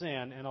to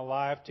sin and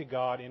alive to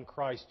God in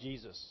Christ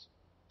Jesus.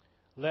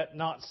 Let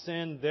not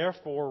sin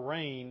therefore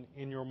reign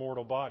in your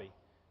mortal body,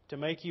 to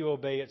make you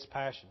obey its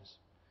passions.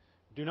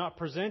 Do not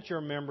present your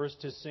members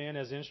to sin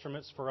as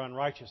instruments for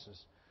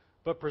unrighteousness,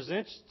 but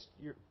present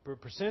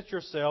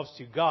yourselves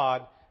to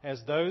God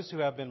as those who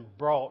have been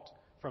brought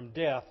from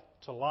death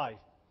to life,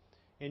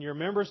 and your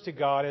members to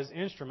God as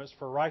instruments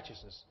for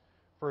righteousness.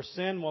 For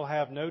sin will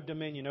have no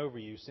dominion over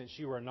you, since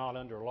you are not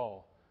under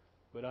law,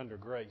 but under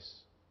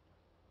grace."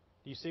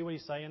 Do you see what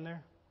he's saying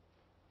there?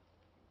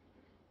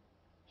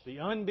 The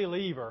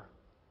unbeliever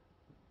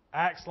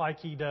acts like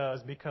he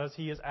does because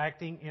he is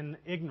acting in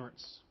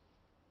ignorance.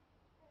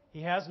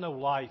 He has no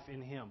life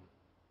in him.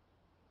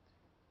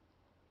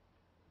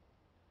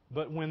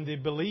 But when the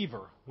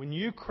believer, when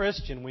you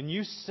Christian, when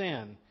you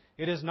sin,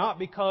 it is not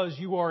because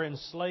you are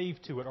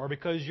enslaved to it or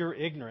because you're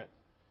ignorant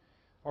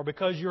or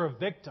because you're a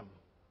victim.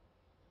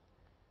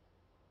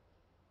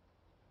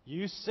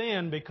 You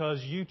sin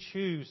because you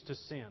choose to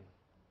sin.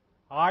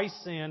 I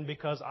sin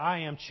because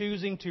I am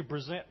choosing to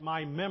present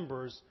my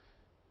members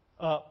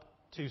up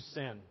to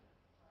sin.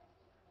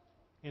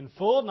 In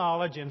full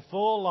knowledge, in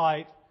full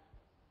light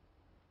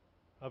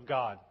of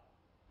God.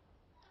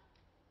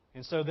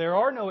 And so there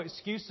are no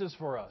excuses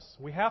for us.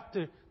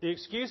 The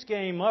excuse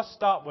game must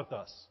stop with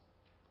us.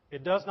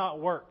 It does not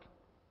work.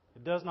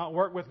 It does not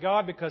work with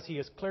God because He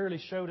has clearly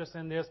showed us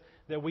in this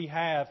that we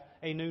have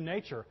a new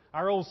nature.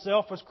 Our old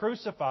self was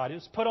crucified. It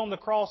was put on the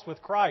cross with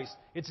Christ.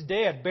 It's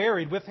dead,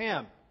 buried with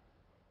Him.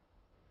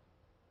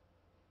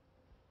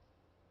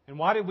 And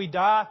why did we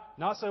die?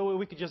 Not so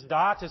we could just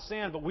die to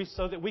sin, but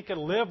so that we could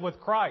live with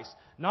Christ.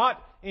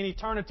 Not in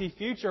eternity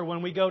future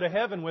when we go to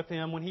heaven with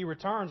Him, when He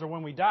returns or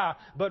when we die,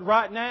 but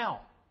right now.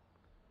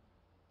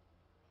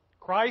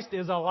 Christ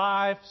is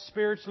alive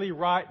spiritually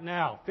right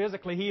now.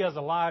 Physically, He is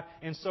alive,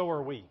 and so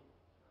are we.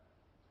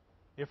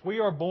 If we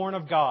are born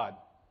of God,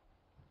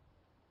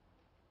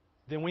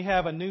 then we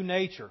have a new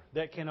nature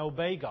that can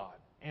obey God.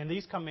 And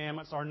these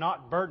commandments are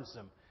not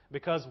burdensome,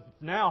 because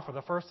now, for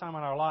the first time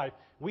in our life,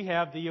 we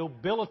have the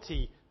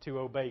ability to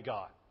obey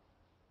God.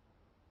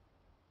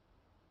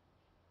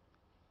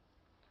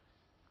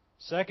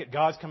 Second,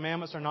 God's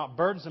commandments are not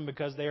burdensome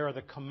because they are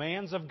the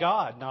commands of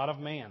God, not of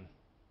man.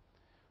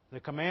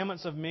 The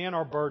commandments of men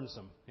are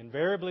burdensome.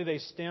 Invariably, they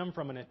stem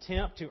from an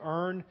attempt to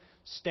earn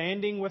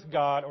standing with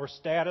God or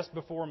status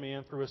before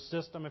men through a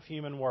system of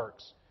human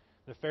works.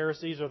 The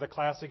Pharisees are the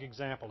classic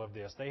example of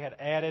this. They had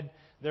added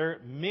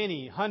their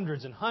many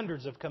hundreds and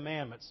hundreds of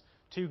commandments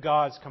to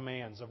God's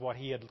commands of what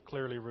He had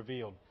clearly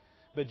revealed.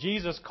 But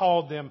Jesus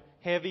called them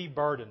heavy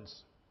burdens.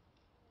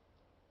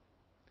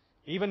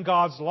 Even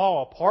God's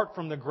law, apart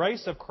from the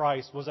grace of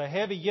Christ, was a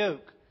heavy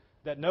yoke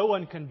that no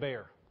one can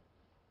bear.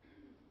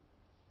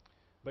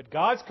 But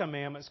God's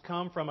commandments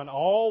come from an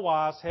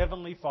all-wise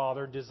Heavenly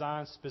Father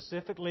designed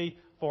specifically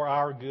for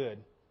our good.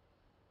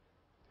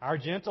 Our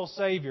gentle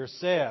Savior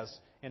says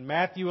in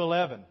Matthew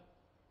 11,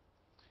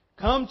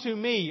 "Come to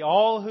me,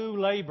 all who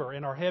labor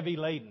and are heavy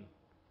laden,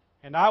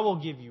 and I will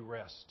give you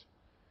rest.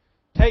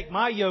 Take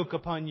my yoke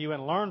upon you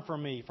and learn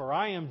from me, for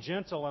I am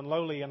gentle and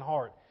lowly in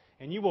heart,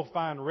 and you will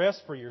find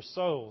rest for your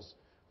souls.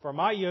 For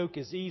my yoke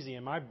is easy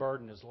and my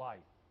burden is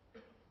light."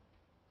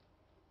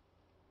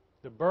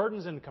 The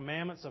burdens and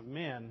commandments of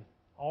men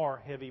are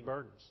heavy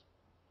burdens.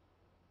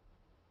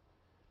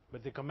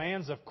 But the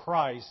commands of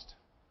Christ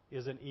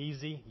is an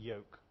easy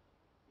yoke.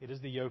 It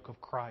is the yoke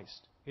of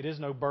Christ. It is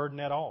no burden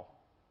at all.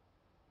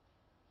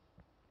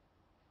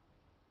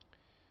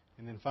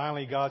 And then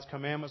finally, God's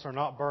commandments are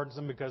not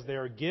burdensome because they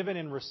are given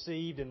and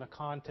received in the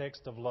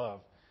context of love.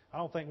 I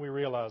don't think we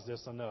realize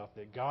this enough,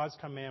 that God's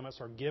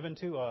commandments are given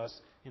to us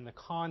in the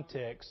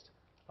context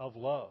of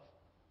love.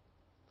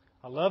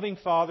 A loving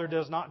father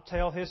does not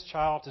tell his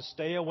child to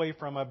stay away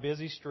from a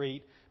busy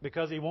street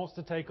because he wants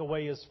to take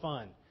away his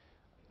fun.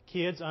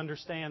 Kids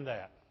understand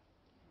that.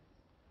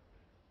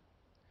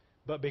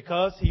 But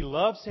because he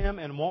loves him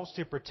and wants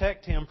to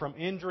protect him from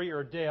injury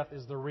or death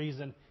is the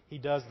reason he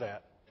does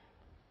that.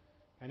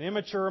 An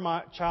immature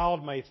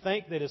child may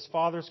think that his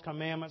father's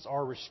commandments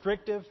are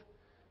restrictive,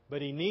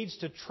 but he needs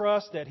to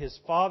trust that his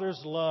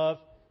father's love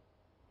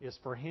is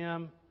for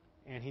him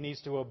and he needs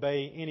to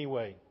obey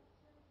anyway.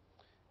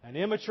 An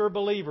immature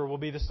believer will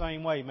be the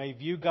same way, may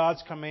view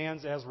God's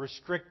commands as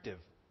restrictive.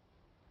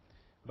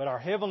 But our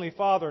Heavenly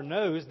Father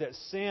knows that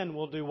sin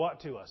will do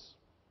what to us?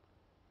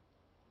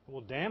 It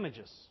will damage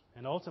us,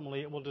 and ultimately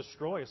it will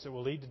destroy us. It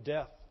will lead to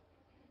death.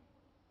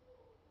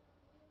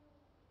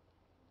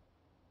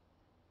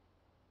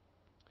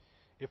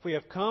 If we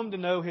have come to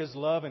know His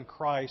love in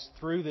Christ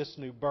through this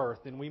new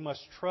birth, then we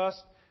must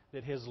trust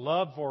that His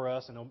love for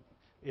us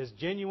is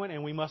genuine,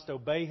 and we must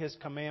obey His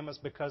commandments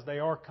because they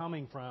are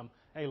coming from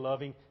a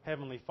loving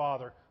Heavenly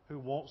Father who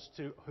wants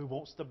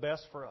the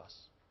best for us.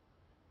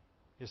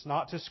 It's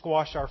not to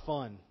squash our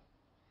fun.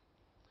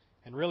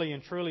 And really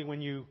and truly, when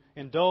we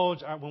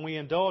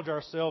indulge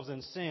ourselves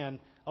in sin,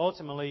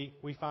 ultimately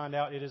we find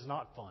out it is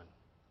not fun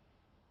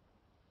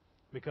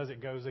because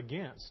it goes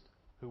against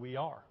who we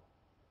are.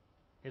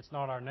 It's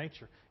not our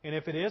nature. And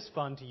if it is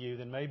fun to you,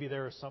 then maybe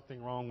there is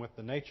something wrong with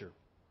the nature.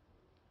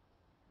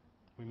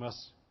 We must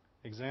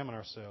examine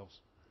ourselves.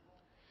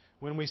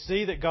 When we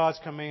see that God's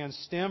commands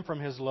stem from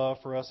His love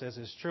for us as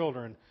His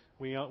children,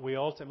 we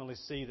ultimately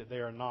see that they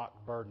are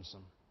not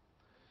burdensome.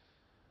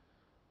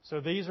 So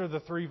these are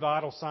the three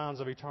vital signs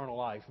of eternal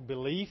life.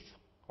 Belief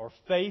or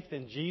faith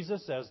in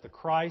Jesus as the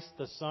Christ,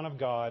 the Son of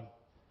God.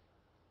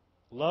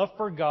 Love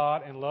for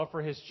God and love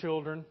for His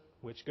children,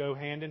 which go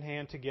hand in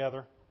hand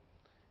together.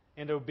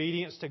 And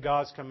obedience to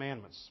God's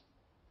commandments.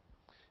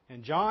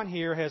 And John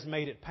here has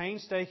made it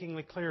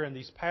painstakingly clear in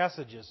these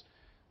passages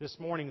this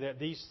morning that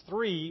these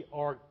three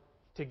are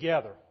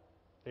together.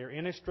 They are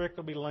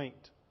inextricably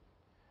linked.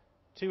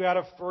 2 out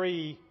of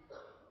 3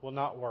 will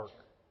not work.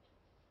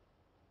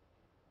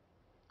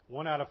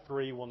 1 out of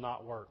 3 will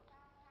not work.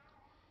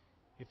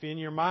 If in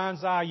your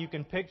mind's eye you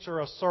can picture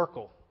a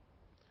circle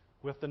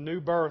with the new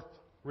birth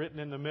written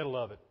in the middle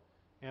of it,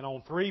 and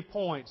on 3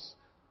 points,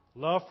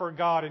 love for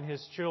God and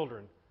His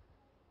children,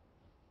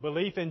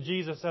 belief in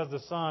Jesus as the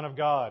Son of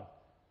God,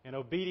 and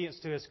obedience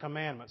to His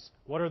commandments,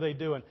 what are they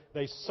doing?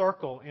 They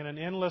circle in an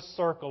endless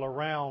circle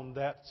around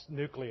that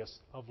nucleus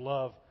of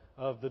love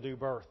of the new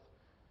birth.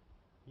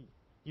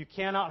 You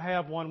cannot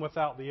have one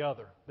without the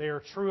other. They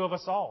are true of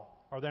us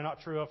all, or they're not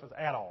true of us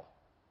at all.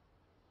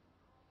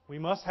 We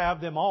must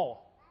have them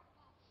all.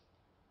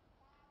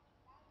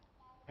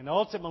 And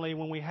ultimately,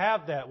 when we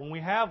have that, when we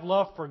have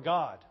love for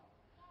God,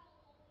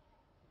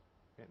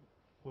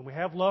 when we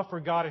have love for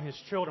God and His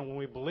children, when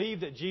we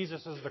believe that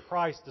Jesus is the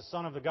Christ, the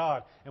Son of the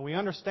God, and we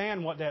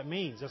understand what that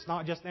means, it's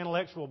not just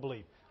intellectual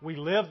belief. We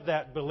live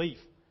that belief.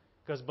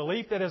 Because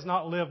belief that is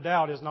not lived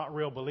out is not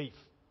real belief.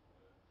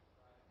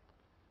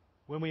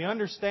 When we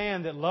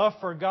understand that love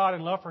for God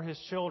and love for His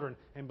children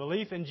and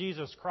belief in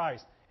Jesus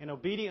Christ and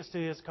obedience to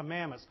His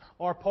commandments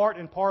are part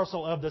and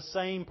parcel of the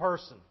same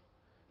person,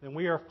 then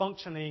we are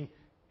functioning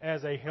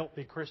as a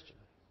healthy Christian.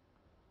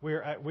 We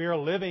are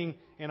living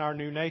in our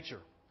new nature.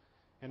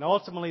 And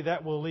ultimately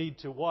that will lead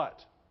to what?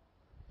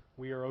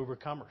 We are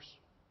overcomers.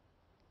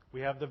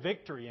 We have the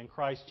victory in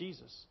Christ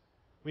Jesus.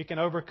 We can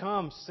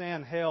overcome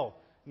sin, hell,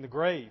 and the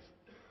grave.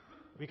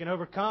 We can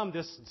overcome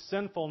this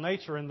sinful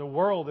nature in the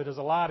world that is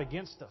allied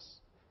against us.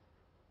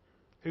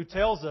 Who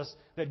tells us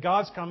that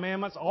God's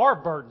commandments are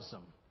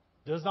burdensome.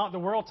 Does not the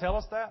world tell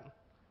us that?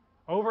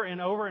 Over and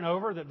over and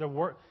over,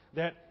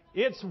 that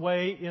its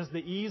way is the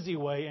easy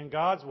way and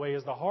God's way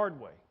is the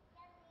hard way.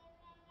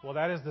 Well,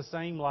 that is the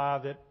same lie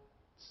that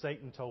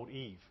Satan told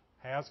Eve.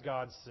 Has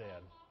God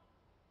said?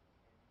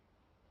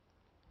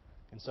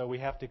 And so we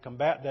have to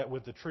combat that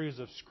with the truths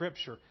of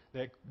Scripture,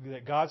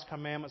 that God's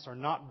commandments are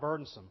not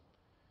burdensome.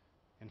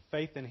 And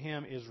faith in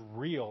Him is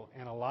real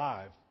and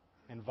alive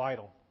and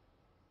vital.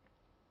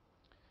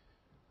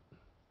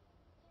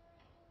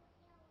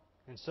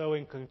 And so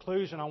in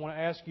conclusion, I want to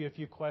ask you a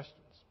few questions.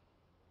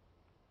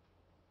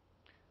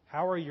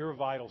 How are your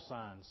vital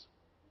signs?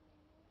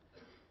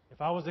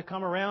 If I was to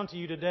come around to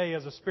you today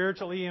as a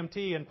spiritual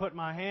EMT and put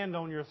my hand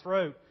on your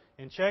throat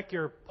and check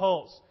your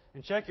pulse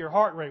and check your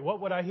heart rate,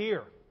 what would I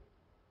hear,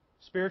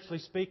 spiritually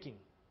speaking?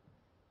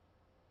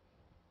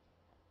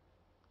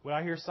 Would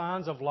I hear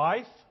signs of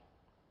life?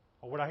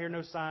 Or would I hear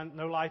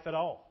no life at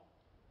all?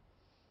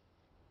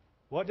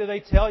 What do they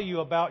tell you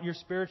about your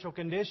spiritual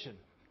condition?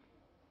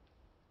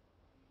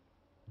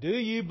 Do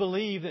you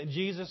believe that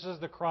Jesus is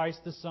the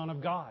Christ, the Son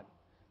of God?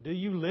 Do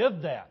you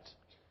live that?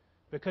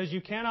 Because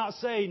you cannot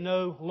say,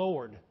 "No,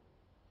 Lord."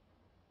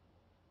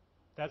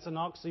 That's an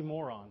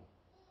oxymoron.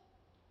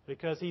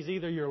 Because He's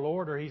either your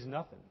Lord or He's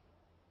nothing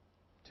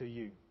to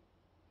you.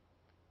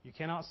 You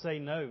cannot say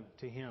no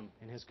to Him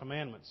and His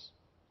commandments.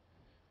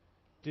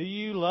 Do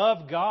you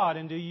love God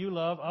and do you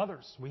love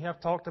others? We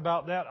have talked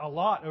about that a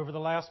lot over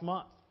the last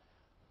month.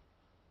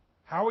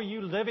 How are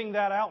you living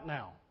that out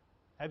now?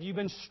 Have you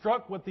been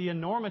struck with the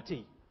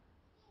enormity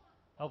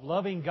of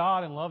loving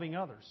God and loving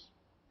others?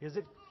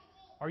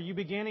 Are you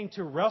beginning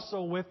to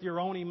wrestle with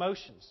your own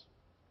emotions?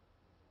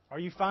 Are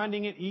you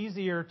finding it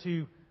easier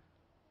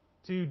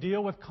to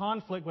deal with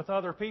conflict with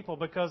other people?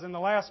 Because in the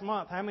last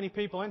month, how many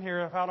people in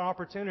here have had an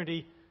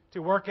opportunity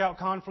to work out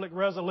conflict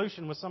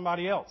resolution with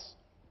somebody else?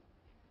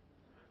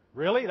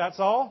 Really? That's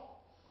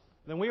all?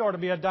 Then we ought to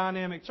be a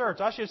dynamic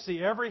church. I should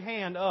see every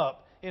hand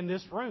up in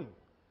this room.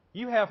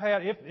 You have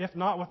had, if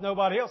not with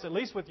nobody else, at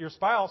least with your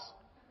spouse.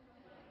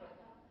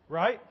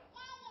 Right?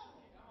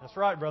 That's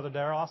right, Brother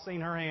Darrell. I've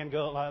seen her hand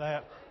go up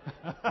like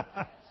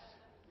that.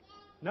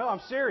 No,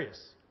 I'm serious.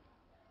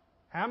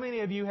 How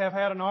many of you have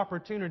had an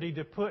opportunity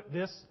to put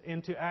this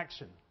into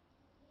action?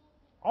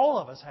 All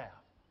of us have.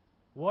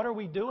 What are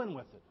we doing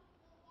with it?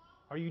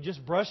 Are you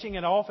just brushing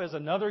it off as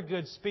another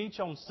good speech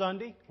on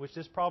Sunday, which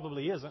this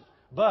probably isn't,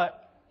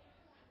 but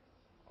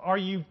are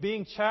you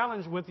being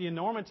challenged with the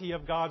enormity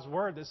of God's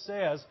Word that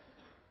says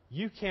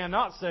you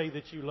cannot say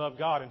that you love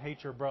God and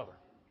hate your brother?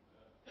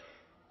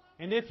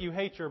 And if you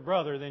hate your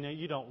brother, then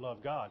you don't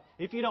love God.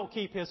 If you don't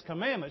keep His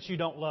commandments, you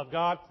don't love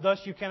God. Thus,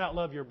 you cannot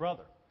love your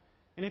brother.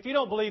 And if you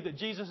don't believe that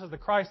Jesus is the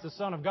Christ, the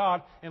Son of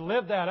God, and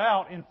live that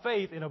out in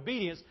faith and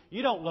obedience,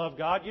 you don't love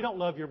God. You don't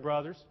love your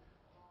brothers.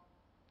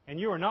 And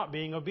you are not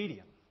being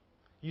obedient.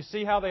 You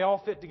see how they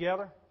all fit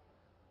together?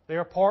 They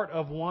are part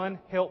of one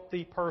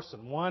healthy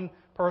person. One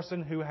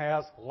person who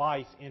has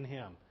life in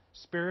him.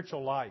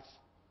 Spiritual life.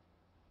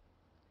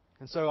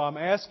 And so I'm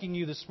asking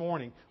you this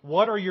morning,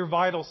 what are your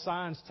vital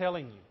signs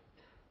telling you?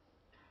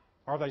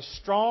 Are they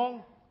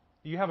strong?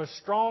 Do you have a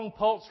strong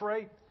pulse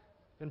rate?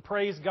 Then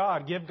praise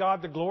God. Give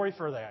God the glory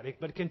for that.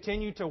 But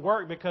continue to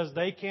work because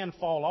they can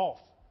fall off.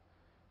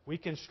 We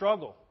can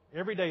struggle.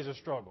 Every day is a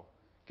struggle.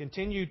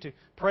 Continue to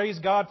praise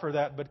God for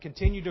that, but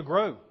continue to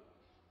grow.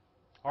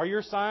 Are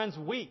your signs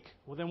weak?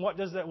 Well, then what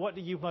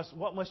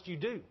must you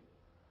do?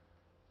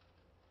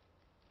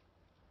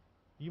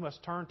 You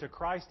must turn to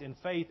Christ in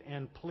faith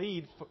and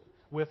plead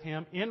with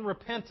Him in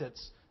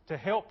repentance to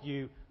help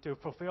you to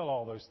fulfill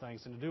all those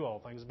things and to do all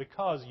things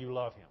because you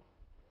love Him.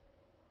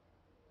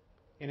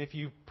 And if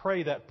you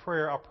pray that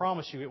prayer, I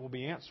promise you it will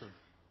be answered.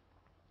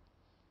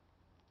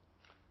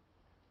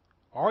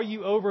 Are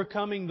you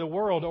overcoming the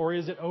world or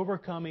is it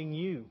overcoming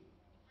you?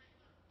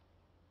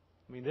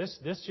 I mean,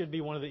 this should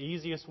be one of the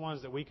easiest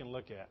ones that we can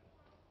look at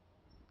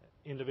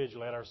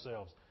individually at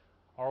ourselves.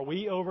 Are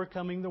we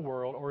overcoming the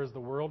world or is the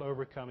world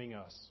overcoming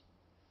us?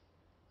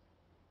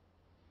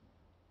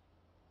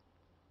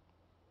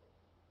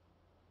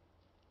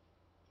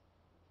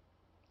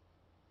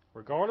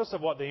 Regardless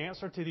of what the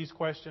answer to these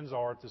questions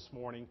are this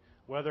morning,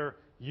 whether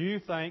you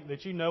think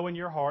that you know in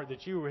your heart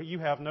that you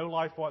have no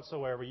life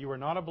whatsoever, you are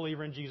not a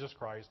believer in Jesus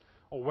Christ,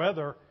 or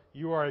whether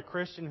you are a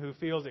Christian who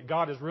feels that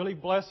God is really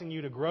blessing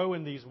you to grow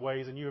in these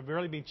ways, and you have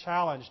really been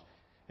challenged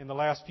in the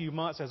last few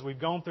months as we've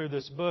gone through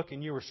this book,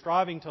 and you are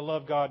striving to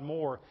love God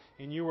more,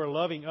 and you are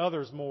loving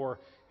others more,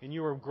 and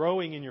you are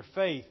growing in your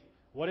faith.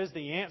 What is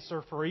the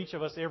answer for each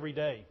of us every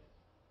day?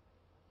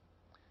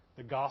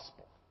 The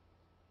gospel.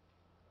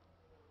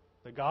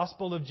 The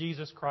gospel of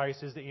Jesus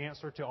Christ is the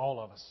answer to all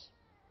of us.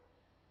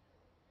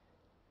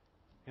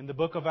 In the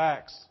book of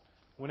Acts,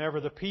 whenever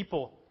the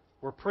people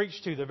were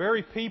preached to, the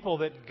very people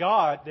that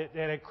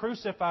had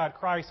crucified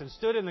Christ and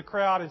stood in the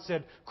crowd and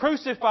said,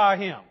 "Crucify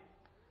Him."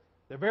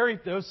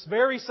 Those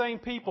very same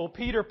people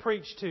Peter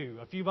preached to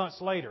a few months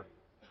later.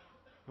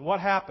 And what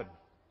happened?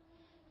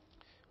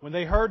 When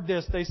they heard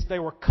this, they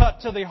were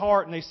cut to the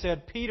heart, and they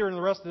said, Peter and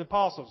the rest of the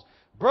apostles,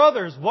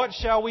 "Brothers, what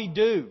shall we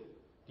do?"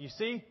 You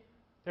see?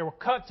 They were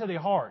cut to the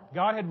heart.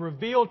 God had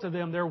revealed to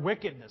them their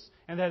wickedness,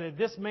 and that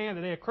this man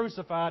that they had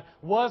crucified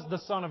was the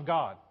Son of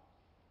God.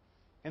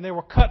 And they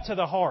were cut to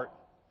the heart.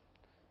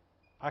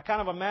 I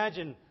kind of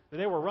imagine that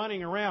they were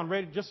running around,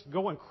 ready, just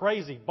going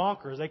crazy,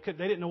 bonkers. They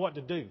didn't know what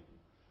to do.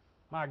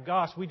 My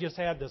gosh, we just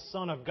had the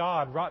Son of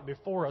God right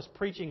before us,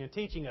 preaching and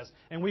teaching us,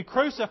 and we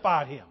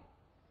crucified Him.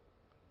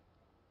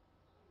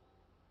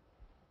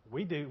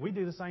 We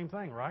do the same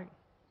thing, right?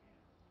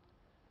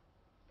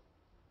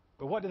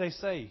 But what do they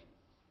say?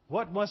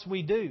 What must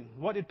we do?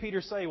 What did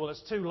Peter say? Well,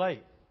 it's too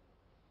late.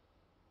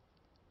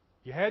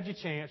 You had your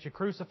chance. You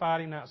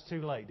crucified Him. Now it's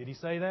too late. Did he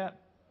say that?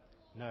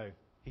 No.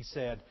 He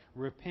said,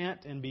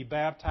 "Repent and be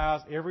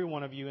baptized, every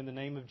one of you, in the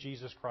name of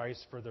Jesus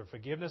Christ for the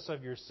forgiveness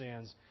of your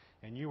sins,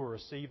 and you will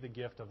receive the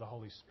gift of the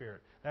Holy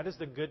Spirit." That is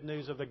the good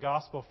news of the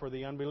gospel for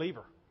the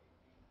unbeliever.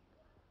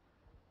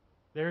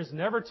 There is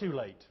never too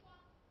late.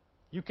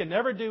 You can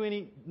never do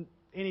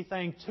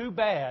anything too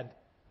bad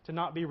to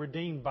not be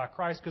redeemed by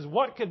Christ. Because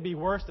what could be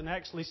worse than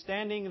actually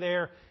standing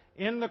there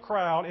in the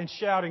crowd and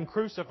shouting,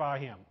 "Crucify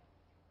Him"?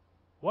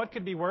 What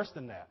could be worse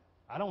than that?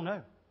 I don't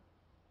know.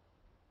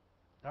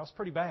 That was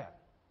pretty bad.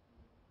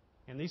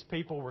 And these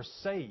people were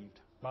saved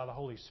by the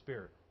Holy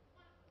Spirit.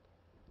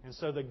 And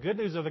so the good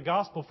news of the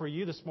gospel for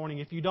you this morning,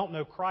 if you don't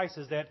know Christ,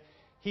 is that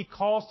He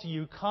calls to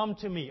you, "Come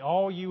to me,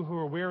 all you who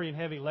are weary and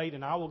heavy laden,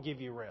 and I will give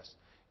you rest."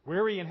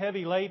 Weary and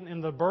heavy laden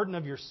in the burden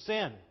of your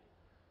sin.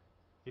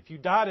 If you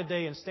die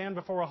today and stand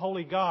before a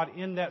holy God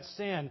in that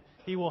sin,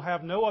 He will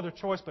have no other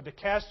choice but to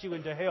cast you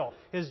into hell.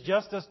 His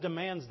justice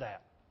demands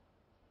that.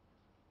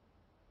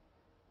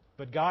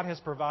 But God has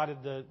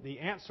provided the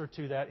answer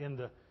to that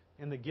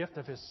in the gift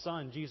of His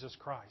Son, Jesus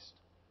Christ.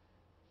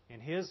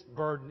 And His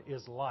burden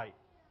is light,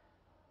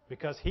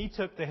 because He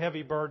took the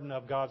heavy burden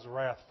of God's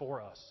wrath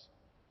for us.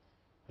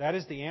 That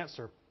is the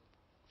answer.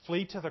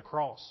 Flee to the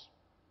cross.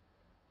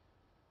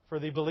 For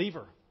the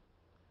believer,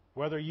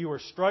 whether you are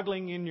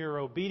struggling in your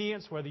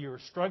obedience, whether you are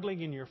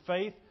struggling in your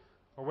faith,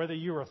 or whether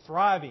you are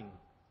thriving,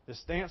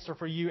 this answer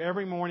for you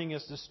every morning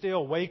is to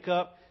still wake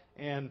up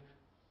and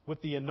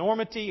with the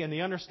enormity and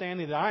the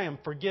understanding that I am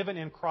forgiven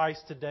in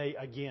Christ today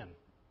again.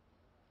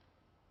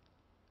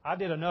 I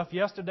did enough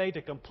yesterday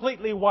to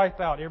completely wipe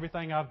out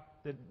everything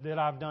that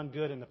I've done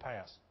good in the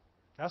past.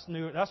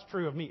 That's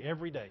true of me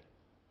every day.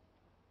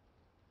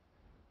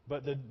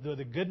 But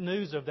the good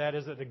news of that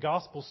is that the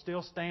gospel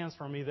still stands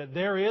for me, that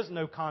there is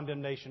no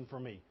condemnation for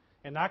me.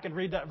 And I can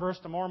read that verse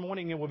tomorrow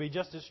morning and it will be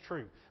just as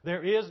true.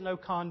 There is no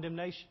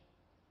condemnation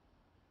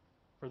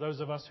for those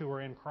of us who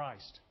are in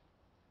Christ.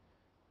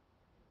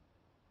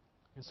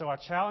 And so I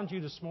challenge you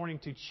this morning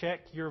to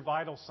check your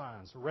vital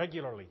signs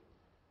regularly.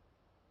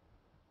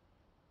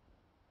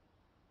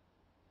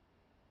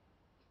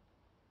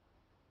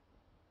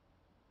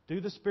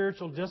 Do the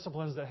spiritual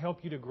disciplines that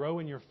help you to grow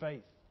in your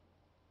faith.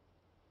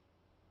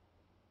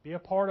 Be a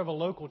part of a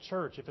local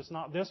church. If it's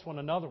not this one,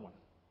 another one.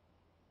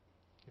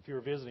 If you're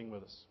visiting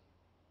with us.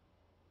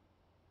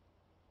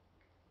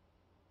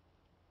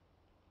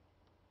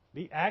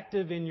 Be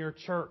active in your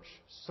church,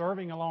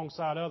 serving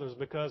alongside others,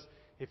 because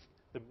if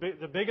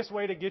the biggest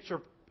way to get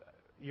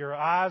your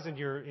eyes and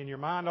your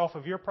mind off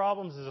of your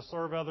problems is to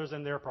serve others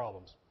in their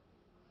problems.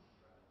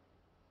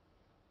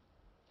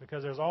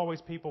 Because there's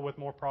always people with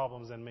more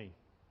problems than me.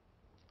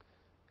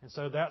 And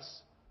so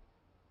that's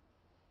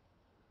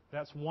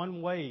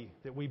one way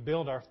that we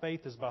build our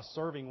faith, is by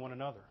serving one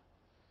another.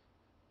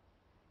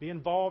 Be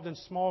involved in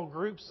small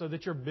groups so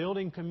that you're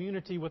building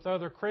community with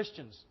other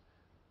Christians.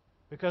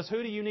 Because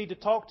who do you need to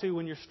talk to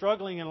when you're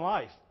struggling in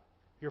life?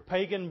 Your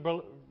pagan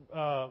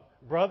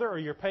brother or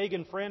your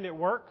pagan friend at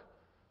work?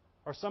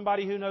 Or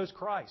somebody who knows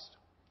Christ?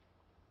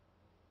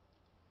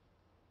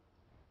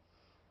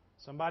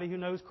 Somebody who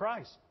knows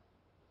Christ.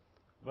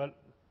 But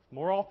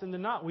more often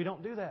than not, we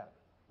don't do that.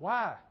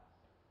 Why?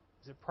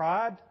 Is it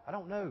pride? I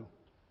don't know.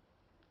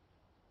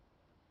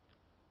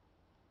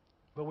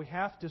 But we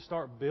have to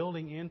start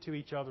building into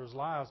each other's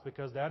lives,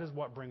 because that is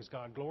what brings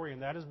God glory,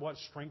 and that is what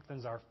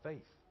strengthens our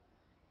faith.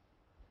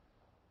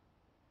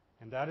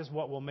 And that is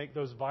what will make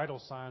those vital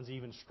signs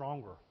even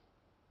stronger.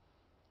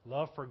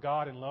 Love for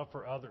God and love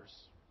for others.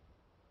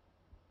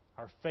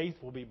 Our faith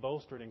will be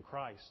bolstered in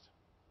Christ,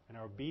 and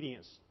our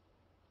obedience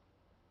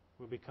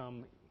will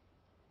become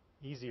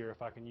easier,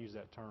 if I can use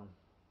that term.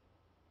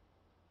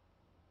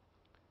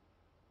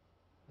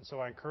 And so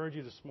I encourage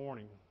you this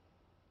morning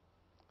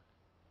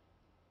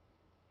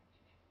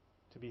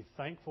to be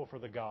thankful for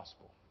the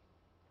gospel.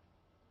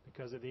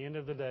 Because at the end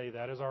of the day,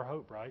 that is our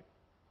hope, right?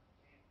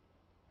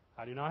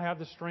 I do not have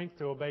the strength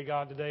to obey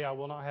God today. I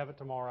will not have it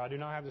tomorrow. I do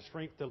not have the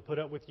strength to put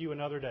up with you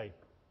another day.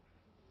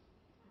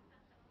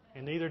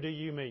 And neither do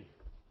you me.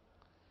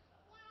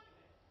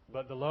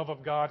 But the love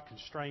of God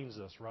constrains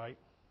us, right?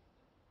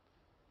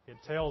 It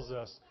tells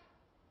us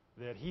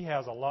that He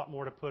has a lot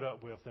more to put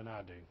up with than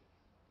I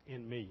do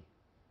in me.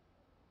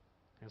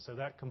 And so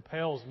that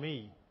compels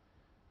me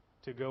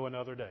to go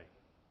another day.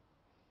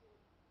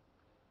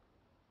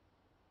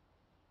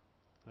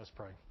 Let's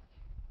pray.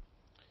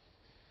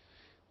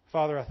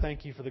 Father, I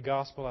thank You for the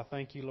gospel. I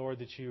thank You, Lord,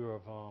 that You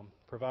have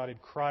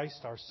provided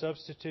Christ, our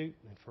substitute,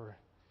 and for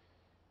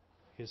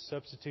His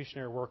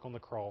substitutionary work on the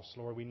cross.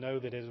 Lord, we know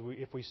that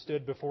if we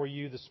stood before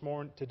You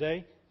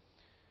today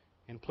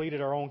and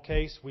pleaded our own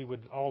case, we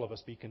would, all of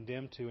us, be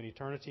condemned to an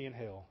eternity in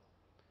hell.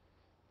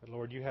 But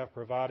Lord, You have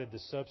provided the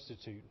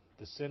substitute,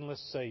 the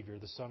sinless Savior,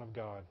 the Son of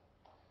God,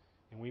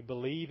 and we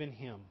believe in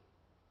Him.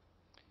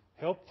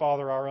 Help,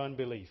 Father, our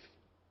unbelief.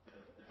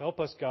 Help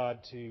us, God,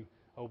 to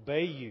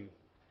obey You,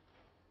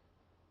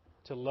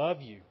 to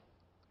love You,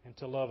 and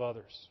to love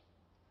others.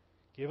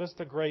 Give us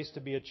the grace to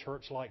be a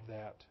church like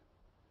that.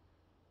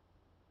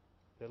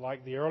 That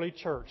like the early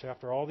church,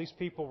 after all these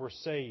people were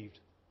saved,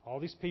 all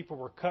these people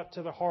were cut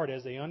to the heart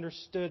as they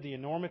understood the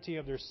enormity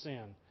of their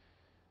sin.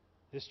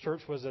 This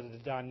church was a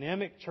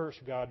dynamic church,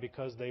 God,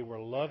 because they were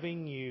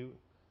loving You,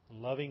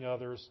 and loving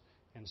others,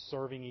 and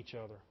serving each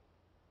other.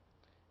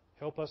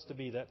 Help us to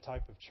be that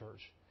type of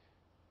church.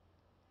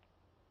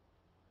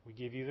 We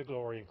give You the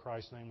glory. In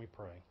Christ's name we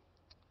pray.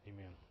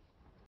 Amen.